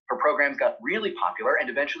 Her programs got really popular, and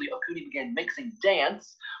eventually Okuni began mixing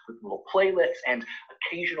dance with little playlets and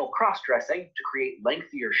occasional cross-dressing to create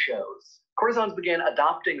lengthier shows. Courtesans began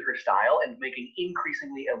adopting her style and making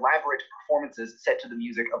increasingly elaborate performances set to the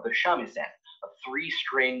music of the shamisen, a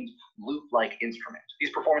three-stringed, lute-like instrument.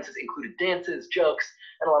 These performances included dances, jokes,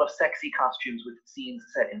 and a lot of sexy costumes with scenes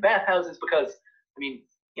set in bathhouses because, I mean,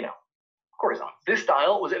 you know, courtesan. This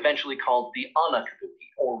style was eventually called the Ana Kabuki,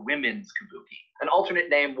 or women's kabuki. An alternate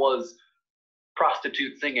name was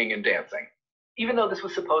prostitute singing and dancing. Even though this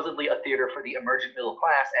was supposedly a theater for the emergent middle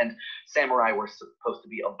class and samurai were supposed to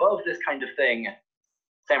be above this kind of thing,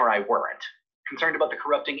 samurai weren't. Concerned about the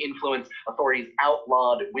corrupting influence, authorities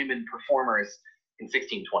outlawed women performers in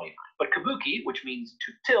 1629. But kabuki, which means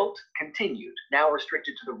to tilt, continued, now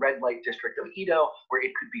restricted to the red light district of Edo, where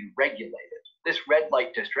it could be regulated. This red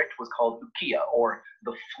light district was called Ukiya, or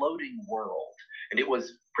the floating world, and it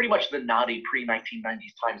was pretty much the naughty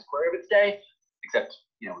pre-1990s Times Square of its day, except,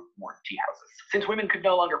 you know, more tea houses. Since women could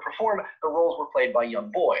no longer perform, the roles were played by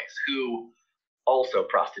young boys, who also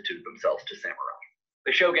prostituted themselves to samurai.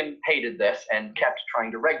 The shogun hated this and kept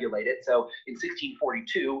trying to regulate it, so in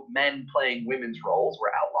 1642, men playing women's roles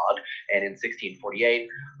were outlawed, and in 1648,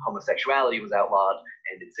 homosexuality was outlawed,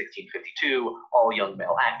 and in 1652, all young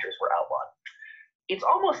male actors were outlawed. It's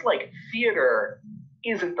almost like theater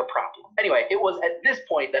isn't the problem. Anyway, it was at this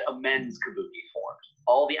point that a men's kabuki formed.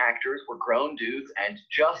 All the actors were grown dudes, and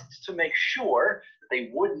just to make sure that they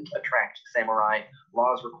wouldn't attract samurai,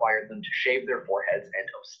 laws required them to shave their foreheads and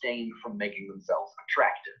abstain from making themselves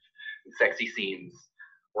attractive. And sexy scenes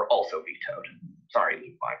were also vetoed. Sorry,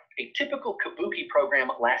 Levi. A typical kabuki program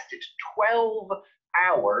lasted 12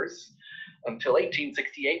 hours until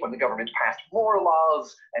 1868, when the government passed more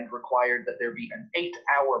laws and required that there be an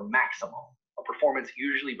 8-hour maximum. A performance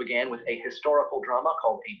usually began with a historical drama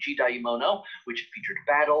called a jidaimono, which featured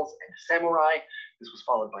battles and samurai. This was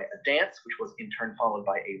followed by a dance, which was in turn followed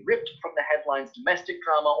by a ripped from the headlines domestic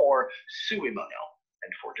drama, or suimono.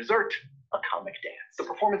 And for dessert, a comic dance. The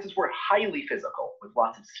performances were highly physical, with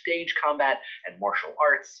lots of stage combat and martial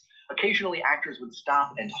arts. Occasionally, actors would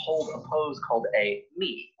stop and hold a pose called a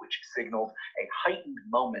mi, which signaled a heightened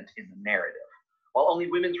moment in the narrative. While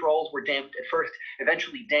only women's roles were danced at first,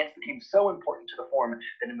 eventually dance became so important to the form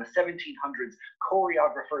that in the 1700s,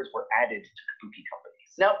 choreographers were added to kabuki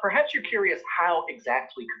companies. Now, perhaps you're curious how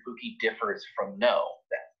exactly kabuki differs from no,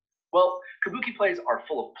 then. Well, kabuki plays are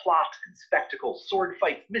full of plot and spectacle, sword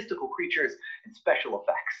fights, mystical creatures, and special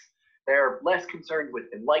effects. They're less concerned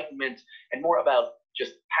with enlightenment and more about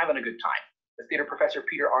just having a good time. As theater professor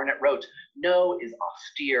Peter Arnett wrote, no is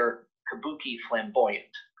austere, kabuki flamboyant.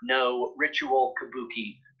 No ritual,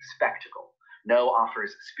 kabuki spectacle. No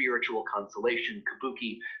offers spiritual consolation,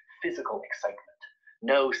 kabuki physical excitement.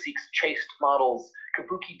 No seeks chaste models,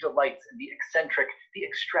 kabuki delights in the eccentric, the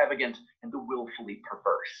extravagant, and the willfully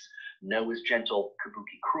perverse. No is gentle,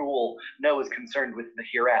 kabuki cruel. No is concerned with the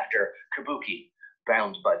hereafter, kabuki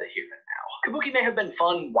bound by the here and now. Kabuki may have been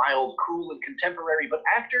fun, wild, cruel, and contemporary, but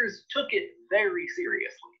actors took it very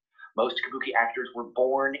seriously. Most kabuki actors were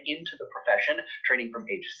born into the profession, training from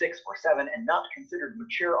age 6 or 7, and not considered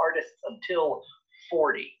mature artists until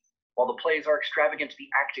 40. While the plays are extravagant, the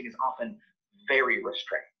acting is often very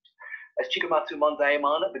restrained. As Chikamatsu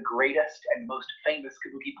Monzaemon, the greatest and most famous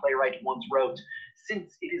kabuki playwright, once wrote,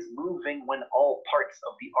 "Since it is moving when all parts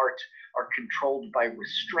of the art are controlled by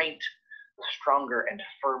restraint, the stronger and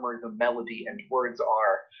firmer the melody and words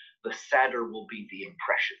are, the sadder will be the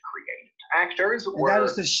impression created." Actors were that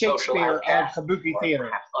is the Shakespeare of outcasts, kabuki theater.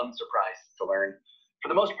 perhaps unsurprised to learn. For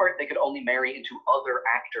the most part, they could only marry into other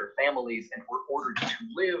actor families and were ordered to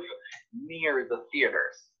live near the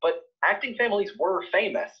theaters. But acting families were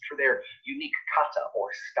famous for their unique kata, or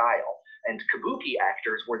style, and kabuki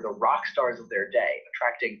actors were the rock stars of their day,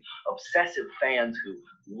 attracting obsessive fans who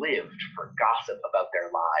lived for gossip about their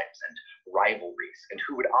lives and rivalries, and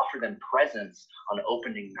who would offer them presents on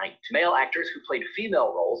opening night. Male actors who played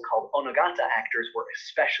female roles, called onagata actors, were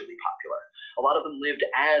especially popular. A lot of them lived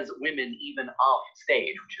as women even off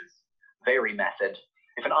stage, which is very method.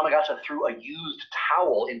 If an onagata threw a used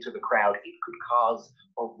towel into the crowd, it could cause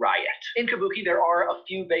a riot. In kabuki, there are a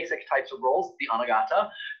few basic types of roles: the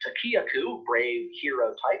onagata, takiyaku, brave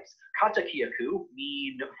hero types, katakiyaku,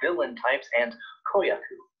 mean villain types, and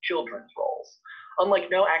koyaku, children's roles. Unlike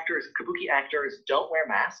no actors, kabuki actors don't wear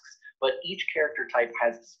masks, but each character type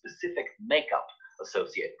has specific makeup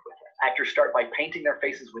associated with it. Actors start by painting their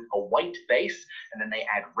faces with a white base, and then they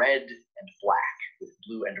add red and black, with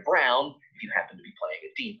blue and brown if you happen to be playing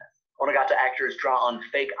a demon. Onagata actors draw on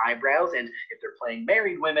fake eyebrows, and if they're playing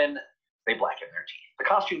married women, they blacken their teeth. The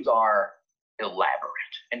costumes are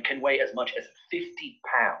elaborate and can weigh as much as 50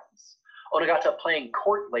 pounds. Onagata playing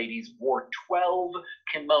court ladies wore 12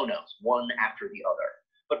 kimonos, one after the other.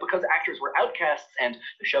 But because actors were outcasts and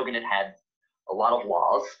the shogunate had a lot of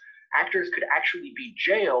laws, actors could actually be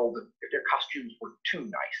jailed if their costumes were too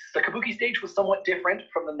nice. The kabuki stage was somewhat different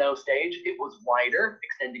from the no stage. It was wider,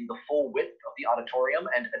 extending the full width of the auditorium,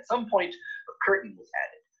 and at some point, a curtain was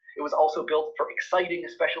added. It was also built for exciting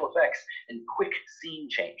special effects and quick scene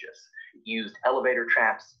changes. It used elevator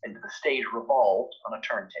traps, and the stage revolved on a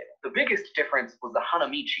turntable. The biggest difference was the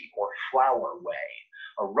hanamichi, or flower way,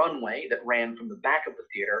 a runway that ran from the back of the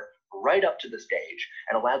theater right up to the stage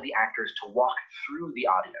and allowed the actors to walk through the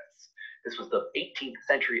audience. This was the 18th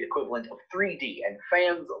century equivalent of 3D, and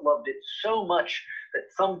fans loved it so much that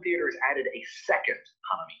some theaters added a second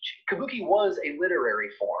hanamichi. Kabuki was a literary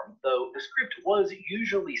form, though the script was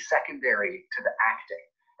usually secondary to the acting,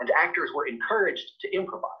 and actors were encouraged to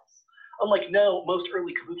improvise. Unlike most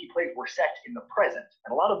early kabuki plays were set in the present,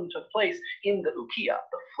 and a lot of them took place in the ukiya,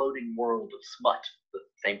 the floating world of smut, the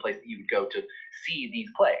same place that you would go to see these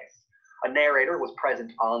plays. A narrator was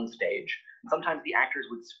present on stage, and sometimes the actors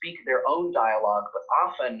would speak their own dialogue, but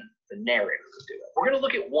often the narrator would do it. We're going to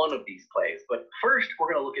look at one of these plays, but first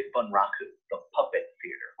we're going to look at bunraku, the puppet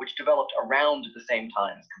theater, which developed around the same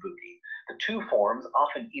time as kabuki. The two forms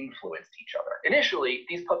often influenced each other. Initially,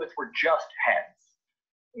 these puppets were just heads.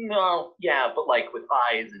 No, yeah, but like with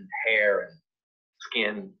eyes and hair and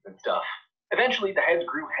skin and stuff. Eventually, the heads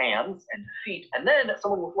grew hands and feet, and then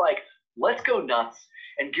someone was like, let's go nuts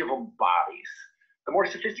and give them bodies. The more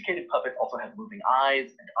sophisticated puppets also have moving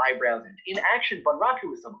eyes and eyebrows, and in action,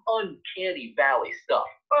 bunraku is some uncanny valley stuff.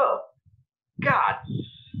 Oh, God,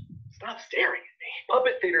 stop staring at me.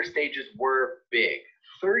 Puppet theater stages were big,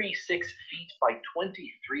 36 feet by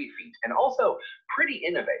 23 feet, and also pretty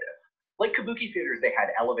innovative. Like kabuki theaters, they had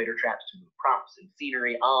elevator traps to move props and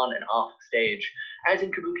scenery on and off stage. As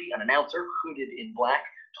in kabuki, an announcer, hooded in black,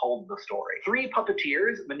 told the story. 3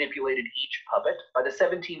 puppeteers manipulated each puppet. By the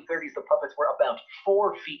 1730s, the puppets were about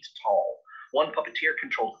 4 feet tall. 1 puppeteer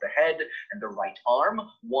controlled the head and the right arm,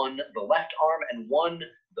 1 the left arm, and 1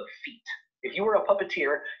 the feet. If you were a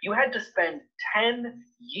puppeteer, you had to spend 10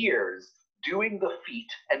 years doing the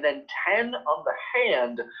feet and then 10 on the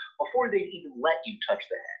hand before they'd even let you touch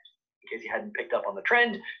the head. In case you hadn't picked up on the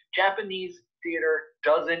trend, Japanese theater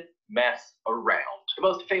doesn't mess around. The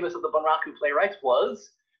most famous of the bunraku playwrights was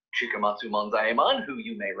Chikamatsu Monzaemon, who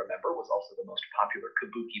you may remember was also the most popular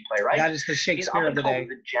kabuki playwright. That is the Shakespeare of the day. He's often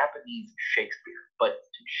called the Japanese Shakespeare, but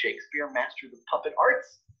did Shakespeare master the puppet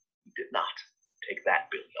arts? He did not. Take that,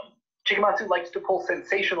 Billiam. Chikamatsu likes to pull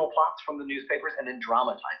sensational plots from the newspapers and then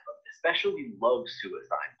dramatize them, especially love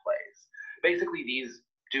suicide plays. Basically, these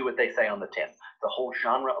do what they say on the tin. The whole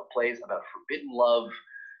genre of plays about forbidden love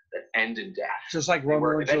that end in death. Just like They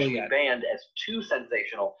were Romeo and eventually Juliet. banned as too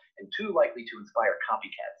sensational and too likely to inspire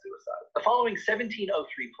copycat suicide. The following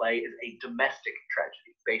 1703 play is a domestic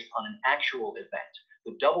tragedy based on an actual event.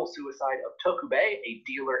 The double suicide of Tokubei, a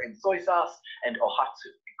dealer in soy sauce, and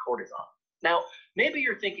Ohatsu, a courtesan. Now, maybe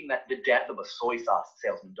you're thinking that the death of a soy sauce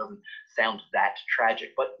salesman doesn't sound that tragic,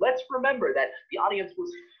 but let's remember that the audience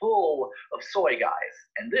was full of soy guys,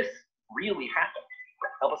 and this really happened.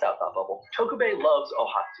 Help us out, Thought Bubble. Tokubei loves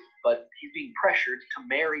Ohatsu, but he's being pressured to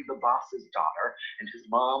marry the boss's daughter, and his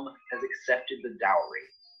mom has accepted the dowry.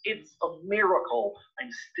 It's a miracle I'm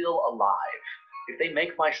still alive. If they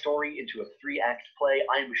make my story into a 3-act play,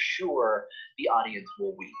 I'm sure the audience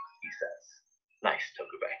will weep, he says. Nice,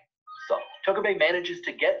 Tokubei. So, Tokubei manages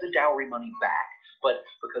to get the dowry money back, but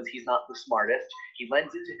because he's not the smartest, he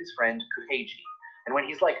lends it to his friend Kuheiji. And when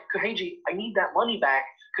he's like, Kuheiji, I need that money back,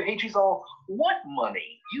 Kuheiji's all, what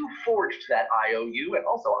money? You forged that IOU, and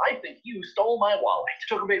also I think you stole my wallet.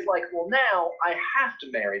 Tokubei's like, well now I have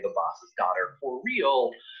to marry the boss's daughter for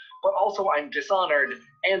real, but also I'm dishonored,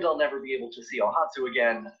 and I'll never be able to see Ohatsu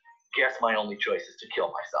again. Guess my only choice is to kill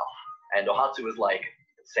myself. And Ohatsu is like,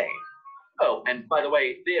 same. Oh, and by the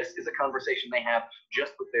way, this is a conversation they have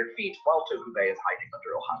just with their feet while Tokubei is hiding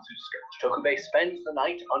under Ohatsu's skirt. Tokubei spends the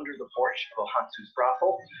night under the porch of Ohatsu's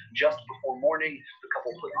brothel. Just before morning, the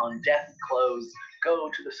couple put on death clothes, go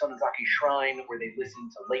to the Sonozaki shrine where they listen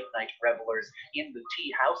to late-night revelers in the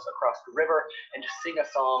tea house across the river and sing a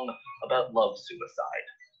song about love suicide.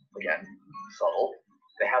 Again, subtle.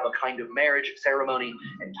 They have a kind of marriage ceremony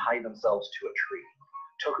and tie themselves to a tree.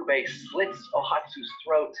 Tokubei slits Ohatsu's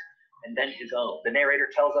throat and then his own. The narrator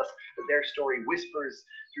tells us that their story whispers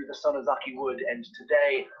through the Sonozaki wood, and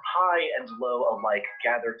today, high and low alike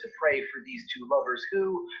gather to pray for these two lovers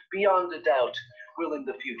who, beyond a doubt, will in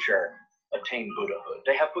the future attain Buddhahood.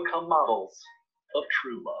 They have become models of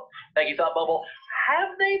true love. Thank you, Thought Bubble.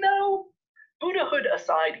 Have they, though? Buddhahood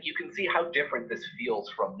aside, you can see how different this feels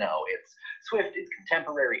from No. It's swift, it's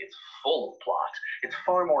contemporary, it's full of plot, it's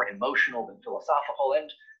far more emotional than philosophical,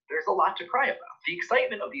 and there's a lot to cry about. The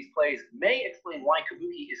excitement of these plays may explain why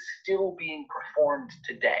kabuki is still being performed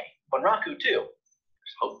today. Bunraku, too.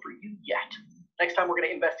 There's hope for you yet. Next time, we're going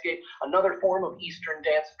to investigate another form of Eastern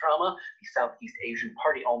dance drama, the Southeast Asian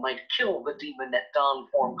Party All Night Kill the Demon at Dawn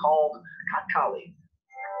form called Katkali.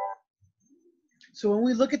 So when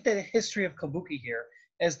we look at the history of kabuki here,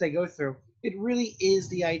 as they go through, it really is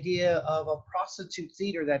the idea of a prostitute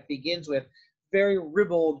theater that begins with very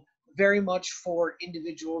ribald, very much for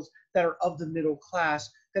individuals that are of the middle class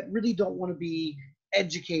that really don't want to be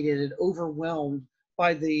educated and overwhelmed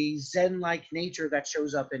by the Zen-like nature that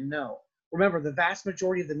shows up in No. Remember, the vast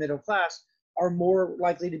majority of the middle class are more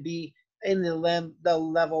likely to be in the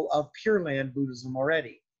level of Pure Land Buddhism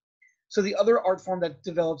already. So the other art form that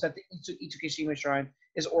develops at the Itsukishima Shrine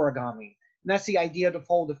is origami. And that's the idea to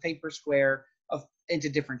fold a paper square into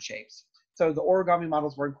different shapes. So the origami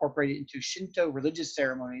models were incorporated into Shinto religious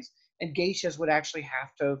ceremonies, and geishas would actually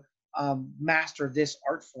have to master this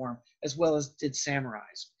art form, as well as did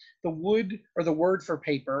samurais. The word for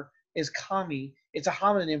paper is kami. It's a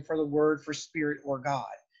homonym for the word for spirit or God.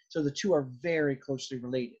 So the two are very closely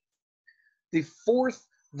related. The fourth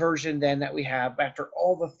version then that we have after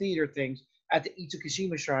all the theater things at the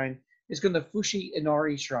Itsukishima Shrine is going to the Fushi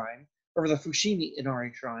Inari Shrine, or the Fushimi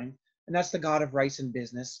Inari Shrine, and that's the god of rice and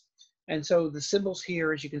business. And so the symbols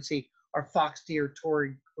here, as you can see, are fox, deer,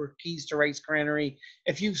 torii, or keys to rice granary.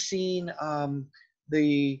 If you've seen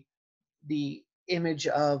the image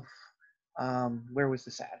of where was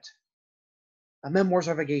this at? Memoirs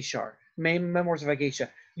of a Geisha. Memoirs of a Geisha.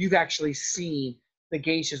 You've actually seen the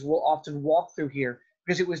geishas will often walk through here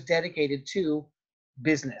because it was dedicated to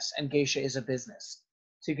business, and geisha is a business.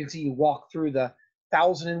 So you can see you walk through the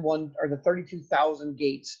 1,001 or the 32,000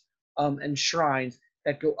 gates and shrines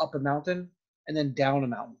that go up a mountain and then down a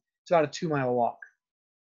mountain. It's about a 2-mile walk.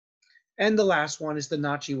 And the last one is the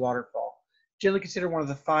Nachi waterfall, generally considered one of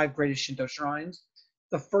the 5 greatest Shinto shrines.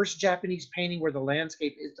 The first Japanese painting where the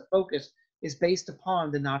landscape is the focus is based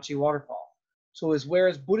upon the Nachi waterfall. So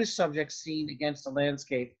whereas Buddhist subjects seen against the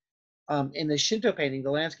landscape, in the Shinto painting,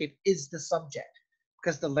 the landscape is the subject,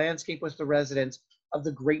 because the landscape was the residence of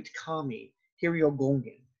the great kami,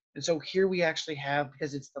 Hiryogongen. And so here we actually have,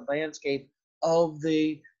 because it's the landscape of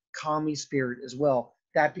the kami spirit as well,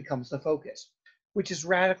 that becomes the focus, which is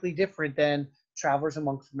radically different than Travelers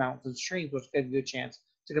Amongst Mountains and Streams, which gives you a chance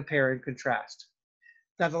to compare and contrast.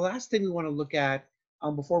 Now, the last thing we want to look at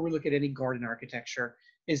before we look at any garden architecture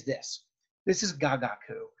is this. This is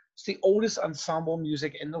gagaku. It's the oldest ensemble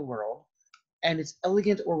music in the world, and it's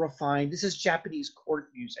elegant or refined. This is Japanese court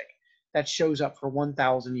music that shows up for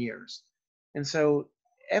 1,000 years. And so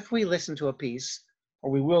if we listen to a piece,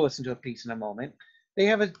 or we will listen to a piece in a moment, they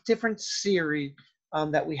have a different series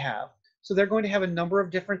that we have. So they're going to have a number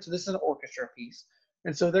of different, so this is an orchestra piece.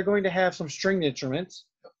 And so they're going to have some stringed instruments.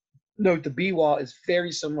 Note the biwa is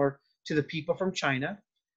very similar to the pipa from China.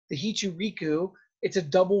 The hichuriku, it's a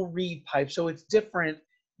double reed pipe, so it's different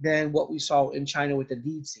than what we saw in China with the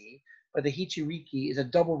dizi. But the hichiriki is a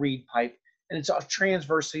double reed pipe, and it's a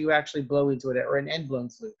transverse, so you actually blow into it, or an end blown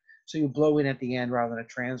flute. So you blow in at the end rather than a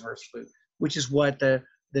transverse flute, which is what the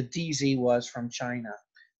dizi was from China.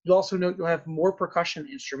 You'll also note you'll have more percussion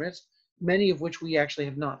instruments, many of which we actually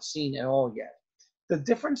have not seen at all yet. The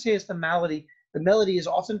difference is the melody. The melody is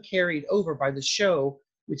often carried over by the show,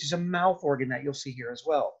 which is a mouth organ that you'll see here as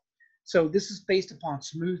well. So this is based upon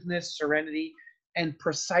smoothness, serenity, and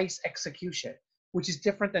precise execution, which is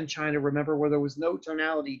different than China, remember, where there was no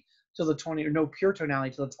tonality till the 20th, or no pure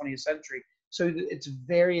tonality till the 20th century. So it's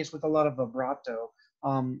various with a lot of vibrato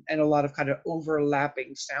and a lot of kind of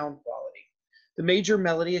overlapping sound quality. The major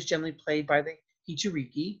melody is generally played by the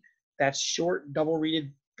hichiriki. That's short,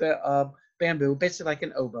 double-reeded bamboo, basically like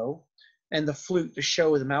an oboe, and the flute, the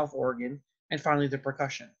show, the mouth organ, and finally the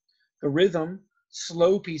percussion. The rhythm,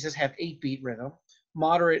 slow pieces have 8-beat rhythm,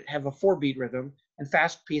 moderate have a 4-beat rhythm, and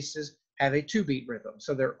fast pieces have a 2-beat rhythm.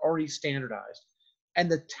 So they're already standardized. And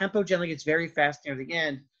the tempo generally gets very fast near the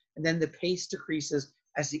end, and then the pace decreases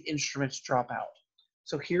as the instruments drop out.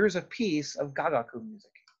 So here's a piece of gagaku music.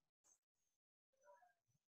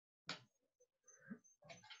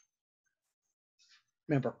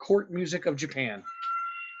 Remember, court music of Japan.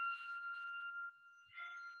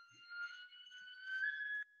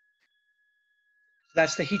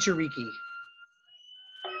 That's the hichiriki.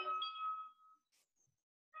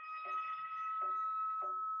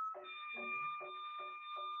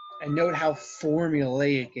 And note how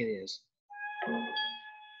formulaic it is.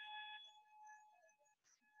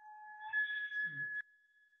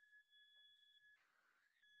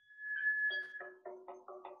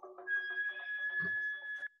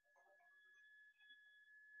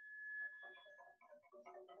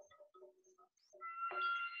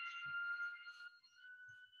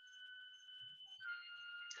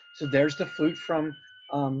 So there's the flute from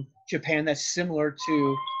Japan that's similar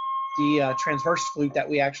to the transverse flute that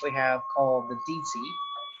we actually have called the ditsi.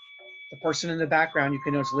 The person in the background, you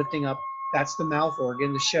can notice lifting up, that's the mouth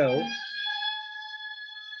organ, the show.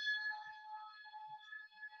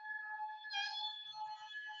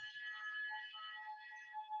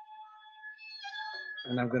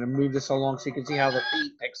 And I'm going to move this along so you can see how the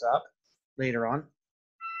beat picks up later on.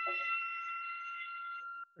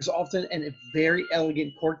 There's often a very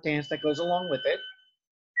elegant court dance that goes along with it.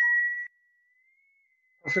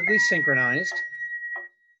 Perfectly synchronized.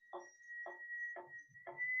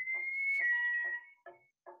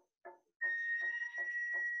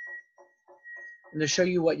 And to show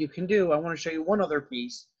you what you can do, I want to show you one other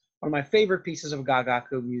piece, one of my favorite pieces of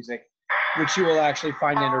gagaku music, which you will actually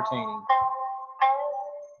find entertaining.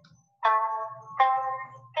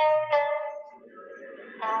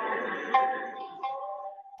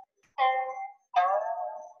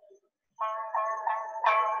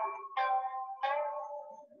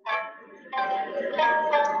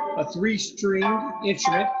 A three-stringed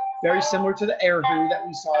instrument, very similar to the erhu that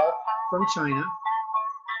we saw from China.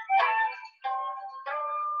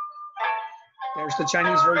 There's the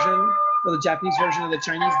Chinese version, or the Japanese version of the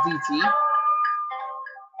Chinese ditsi.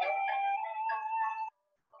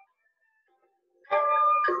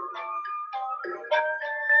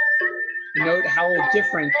 Note how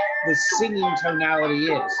different the singing tonality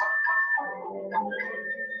is.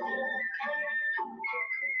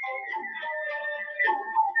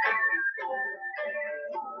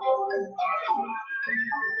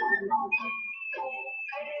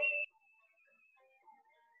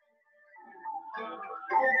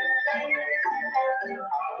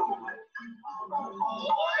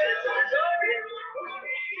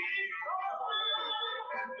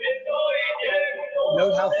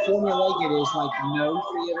 Note how formulaic it is, like no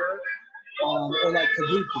theater, or like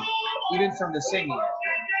kabuki, even from the singing.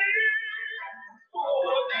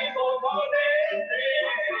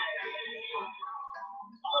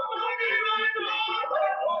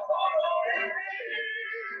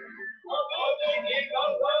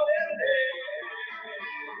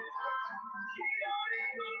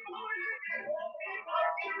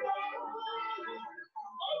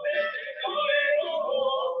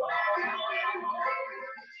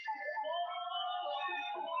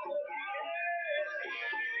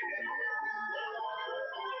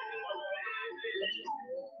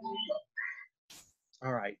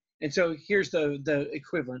 All right, and so here's the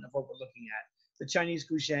equivalent of what we're looking at. The Chinese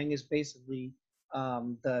guzheng is basically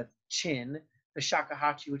the chin, the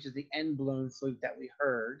shakuhachi, which is the end blown flute that we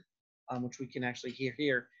heard, which we can actually hear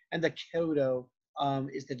here, and the koto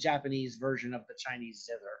is the Japanese version of the Chinese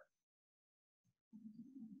zither.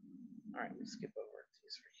 All right, let's skip over to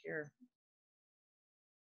this right here.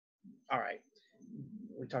 All right,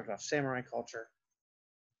 we talked about samurai culture.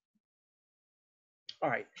 All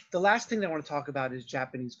right, the last thing that I want to talk about is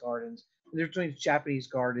Japanese gardens. There's between Japanese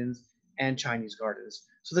gardens and Chinese gardens.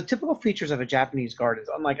 So the typical features of a Japanese garden is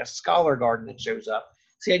unlike a scholar garden that shows up.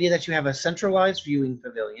 It's the idea that you have a centralized viewing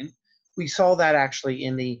pavilion. We saw that actually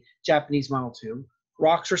in the Japanese model too.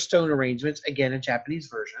 Rocks or stone arrangements, again, a Japanese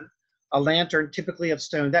version. A lantern, typically of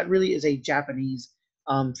stone. That really is a Japanese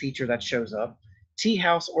feature that shows up. Tea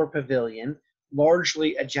house or pavilion,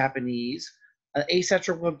 largely a Japanese.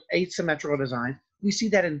 Asymmetrical design. We see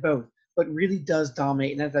that in both, but really does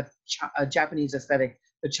dominate, and as a Japanese aesthetic,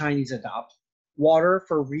 the Chinese adopt. Water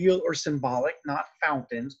for real or symbolic, not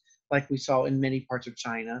fountains, like we saw in many parts of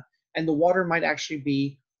China. And the water might actually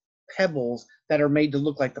be pebbles that are made to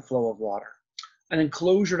look like the flow of water. An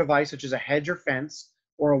enclosure device, such as a hedge or fence,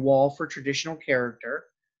 or a wall for traditional character.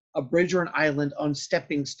 A bridge or an island on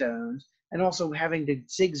stepping stones, and also having to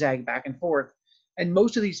zigzag back and forth. And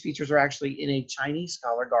most of these features are actually in a Chinese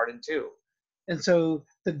scholar garden too. And so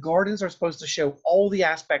the gardens are supposed to show all the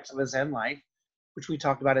aspects of a Zen life, which we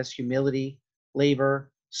talked about as humility,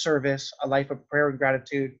 labor, service, a life of prayer and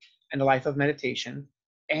gratitude, and a life of meditation.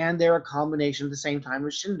 And they're a combination at the same time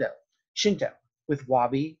with Shinto, with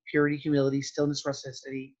wabi, purity, humility, stillness,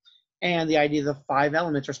 rusticity, and the idea the 5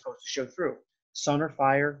 elements are supposed to show through. Sun or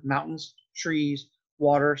fire, mountains, trees,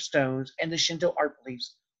 water, stones, and the Shinto art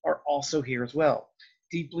beliefs are also here as well.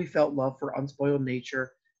 Deeply felt love for unspoiled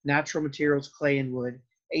nature, natural materials, clay and wood,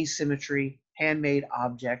 asymmetry, handmade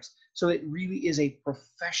objects. So it really is a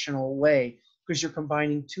professional way because you're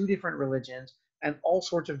combining 2 different religions and all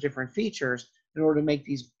sorts of different features in order to make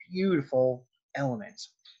these beautiful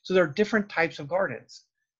elements. So there are different types of gardens.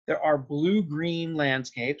 There are blue-green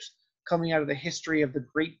landscapes coming out of the history of the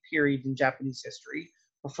Great Period in Japanese history,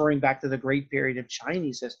 referring back to the Great Period of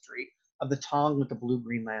Chinese history of the Tang with the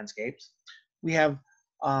blue-green landscapes. We have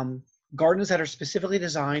Gardens that are specifically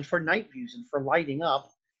designed for night views and for lighting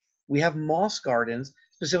up. We have moss gardens,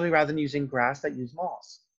 specifically rather than using grass that use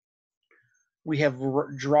moss. We have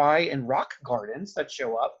dry and rock gardens that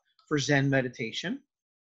show up for Zen meditation.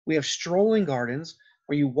 We have strolling gardens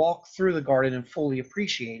where you walk through the garden and fully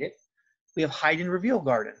appreciate it. We have hide and reveal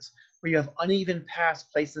gardens where you have uneven paths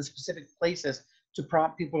placed in specific places to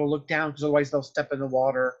prompt people to look down, because otherwise they'll step in the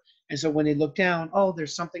water. And so when they look down, oh,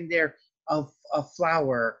 there's something there of a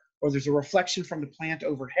flower, or there's a reflection from the plant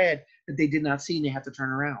overhead that they did not see and they have to turn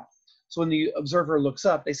around. So when the observer looks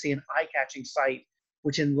up, they see an eye-catching sight,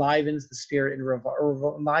 which enlivens the spirit and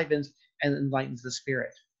enlivens and enlightens the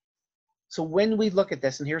spirit. So when we look at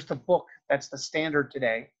this, and here's the book that's the standard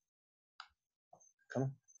today. Come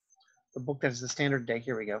on. The book that is the standard today.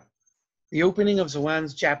 Here we go. The Opening of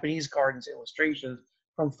Zhuang's Japanese Gardens Illustrations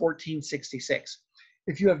from 1466.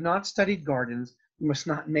 If you have not studied gardens, you must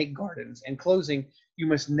not make gardens. And closing, you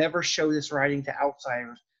must never show this writing to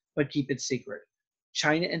outsiders, but keep it secret.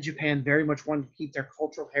 China and Japan very much wanted to keep their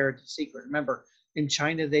cultural heritage secret. Remember, in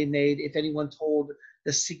China, they made, if anyone told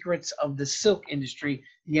the secrets of the silk industry,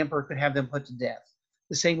 the emperor could have them put to death.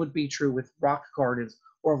 The same would be true with rock gardens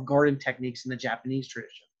or of garden techniques in the Japanese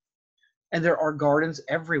tradition. And there are gardens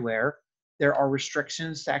everywhere. There are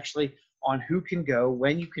restrictions actually on who can go,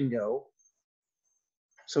 when you can go.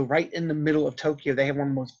 So right in the middle of Tokyo, they have one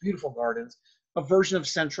of the most beautiful gardens, a version of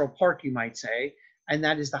Central Park, you might say, and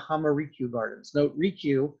that is the Hamarikyu Gardens. Note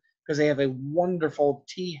Rikyu, because they have a wonderful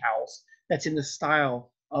tea house that's in the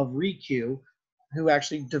style of Rikyu, who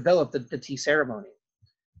actually developed the tea ceremony.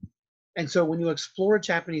 And so when you explore a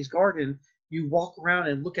Japanese garden, you walk around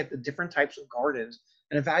and look at the different types of gardens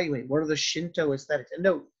and evaluate what are the Shinto aesthetics. And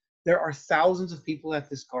note, there are thousands of people at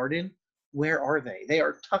this garden. Where are they? They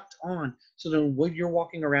are tucked on, so that when you're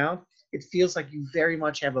walking around, it feels like you very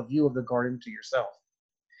much have a view of the garden to yourself.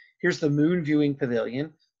 Here's the moon viewing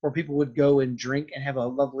pavilion, where people would go and drink and have a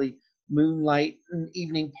lovely moonlight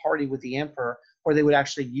evening party with the emperor, or they would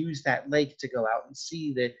actually use that lake to go out and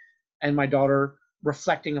see that. And my daughter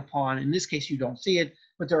reflecting upon, in this case, you don't see it,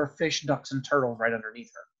 but there are fish, ducks, and turtles right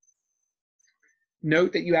underneath her.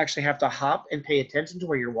 Note that you actually have to hop and pay attention to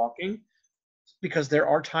where you're walking, because there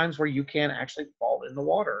are times where you can actually fall in the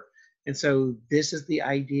water. And so this is the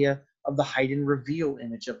idea of the hide and reveal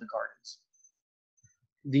image of the gardens.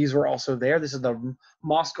 These were also there. This is the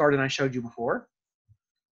moss garden I showed you before.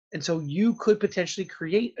 And so you could potentially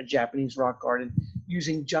create a Japanese rock garden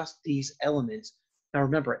using just these elements. Now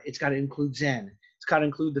remember, it's got to include Zen. It's got to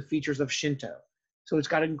include the features of Shinto. So it's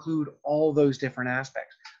got to include all those different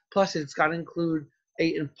aspects. Plus, it's got to include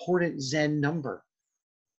an important Zen number.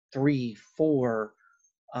 3, 4,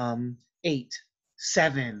 8,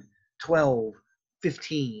 7, 12,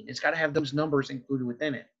 15. It's got to have those numbers included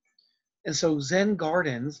within it. And so Zen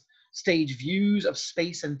gardens stage views of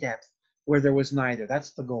space and depth where there was neither.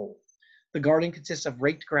 That's the goal. The garden consists of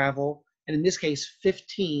raked gravel, and in this case,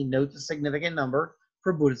 15, note the significant number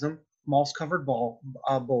for Buddhism, moss-covered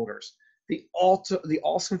boulders. The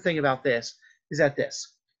awesome thing about this is that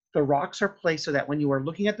the rocks are placed so that when you are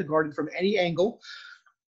looking at the garden from any angle,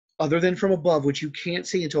 other than from above, which you can't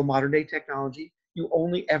see until modern day technology, you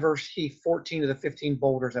only ever see 14 of the 15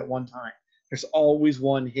 boulders at one time. There's always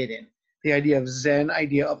one hidden. The idea of Zen,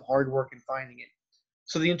 idea of hard work and finding it.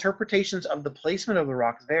 So the interpretations of the placement of the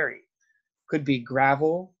rocks vary. Could be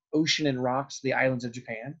gravel, ocean and rocks, the islands of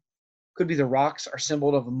Japan. Could be the rocks are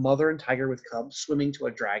symbol of a mother and tiger with cubs swimming to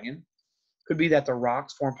a dragon. Could be that the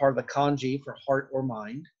rocks form part of the kanji for heart or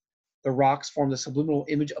mind. The rocks form the subliminal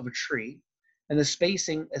image of a tree. And the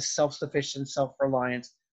spacing is self-sufficient,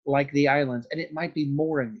 self-reliance, like the islands, and it might be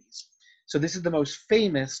more in these. So this is the most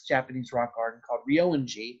famous Japanese rock garden called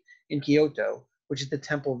Ryoanji in Kyoto, which is the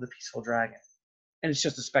Temple of the Peaceful Dragon. And it's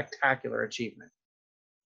just a spectacular achievement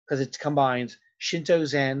because it combines Shinto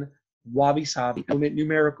Zen, wabi-sabi, element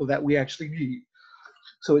numerical that we actually need.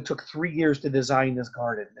 So it took 3 years to design this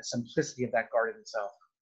garden, the simplicity of that garden itself.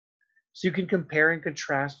 So you can compare and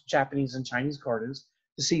contrast Japanese and Chinese gardens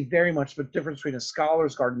to see very much the difference between a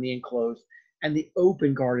scholar's garden, the enclosed, and the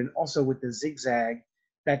open garden, also with the zigzag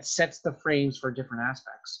that sets the frames for different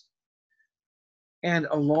aspects. And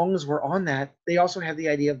along as we're on that, they also have the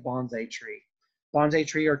idea of bonsai tree. Bonsai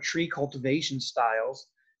tree are tree cultivation styles.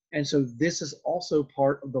 And so this is also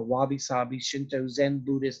part of the wabi-sabi, Shinto, Zen,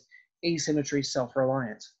 Buddhist, asymmetry,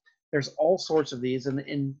 self-reliance. There's all sorts of these. And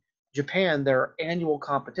in Japan, there are annual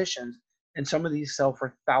competitions, and some of these sell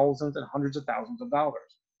for thousands and hundreds of thousands of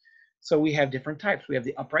dollars. So we have different types. We have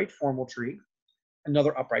the upright formal tree,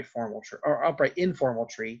 another upright formal tree, or upright informal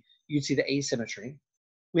tree. You can see the asymmetry.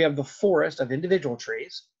 We have the forest of individual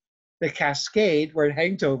trees. the cascade where it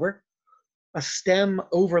hangs over, a stem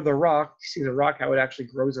over the rock. You see the rock, how it actually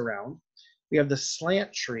grows around. We have the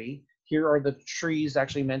slant tree. Here are the trees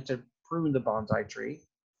actually meant to prune the bonsai tree.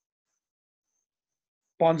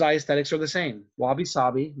 Bonsai aesthetics are the same.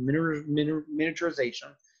 Wabi-sabi,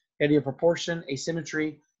 miniaturization, the idea of proportion,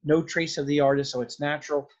 asymmetry, no trace of the artist, so it's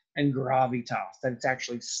natural, and gravitas, that it's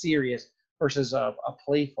actually serious versus a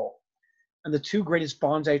playful. And the two greatest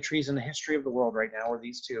bonsai trees in the history of the world right now are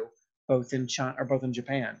these two, both in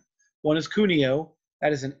Japan. One is Kunio,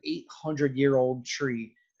 that is an 800-year-old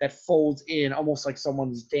tree that folds in almost like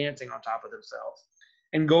someone's dancing on top of themselves.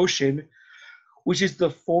 And Goshin, which is the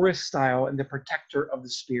forest style and the protector of the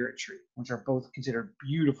spirit tree, which are both considered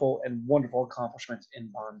beautiful and wonderful accomplishments in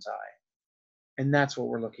bonsai. And that's what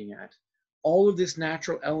we're looking at. All of this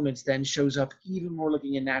natural elements then shows up even more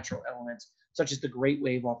looking at natural elements, such as the great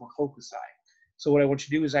wave off of Hokusai. So what I want you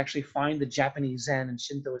to do is actually find the Japanese Zen and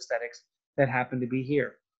Shinto aesthetics that happen to be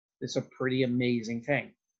here. It's a pretty amazing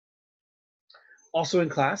thing. Also in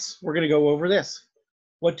class, we're going to go over this.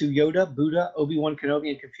 What do Yoda, Buddha, Obi-Wan Kenobi,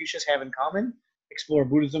 and Confucius have in common? Explore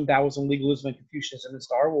Buddhism, Taoism, legalism, and Confucianism in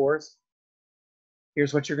Star Wars.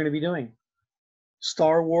 Here's what you're going to be doing.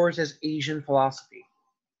 Star Wars as Asian philosophy.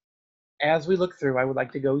 As we look through, I would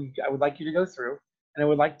like you to go through, and I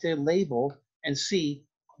would like to label and see,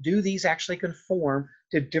 do these actually conform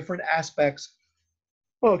to different aspects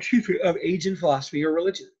of Asian philosophy or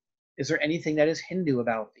religion? Is there anything that is Hindu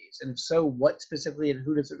about these? And if so, what specifically and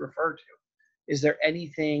who does it refer to? Is there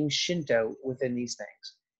anything Shinto within these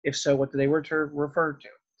things? If so, what do they refer to?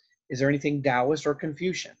 Is there anything Taoist or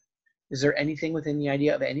Confucian? Is there anything within the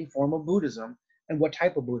idea of any form of Buddhism? And what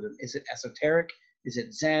type of Buddhism? Is it esoteric? Is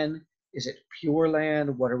it Zen? Is it Pure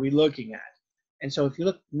Land? What are we looking at? And so if you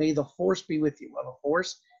look, may the force be with you. Well, the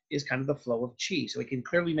force is kind of the flow of chi. So we can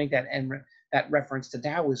clearly make that reference to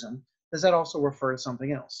Taoism. Does that also refer to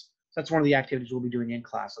something else? So that's one of the activities we'll be doing in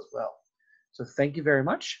class as well. So thank you very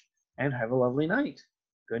much and have a lovely night.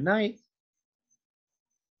 Good night.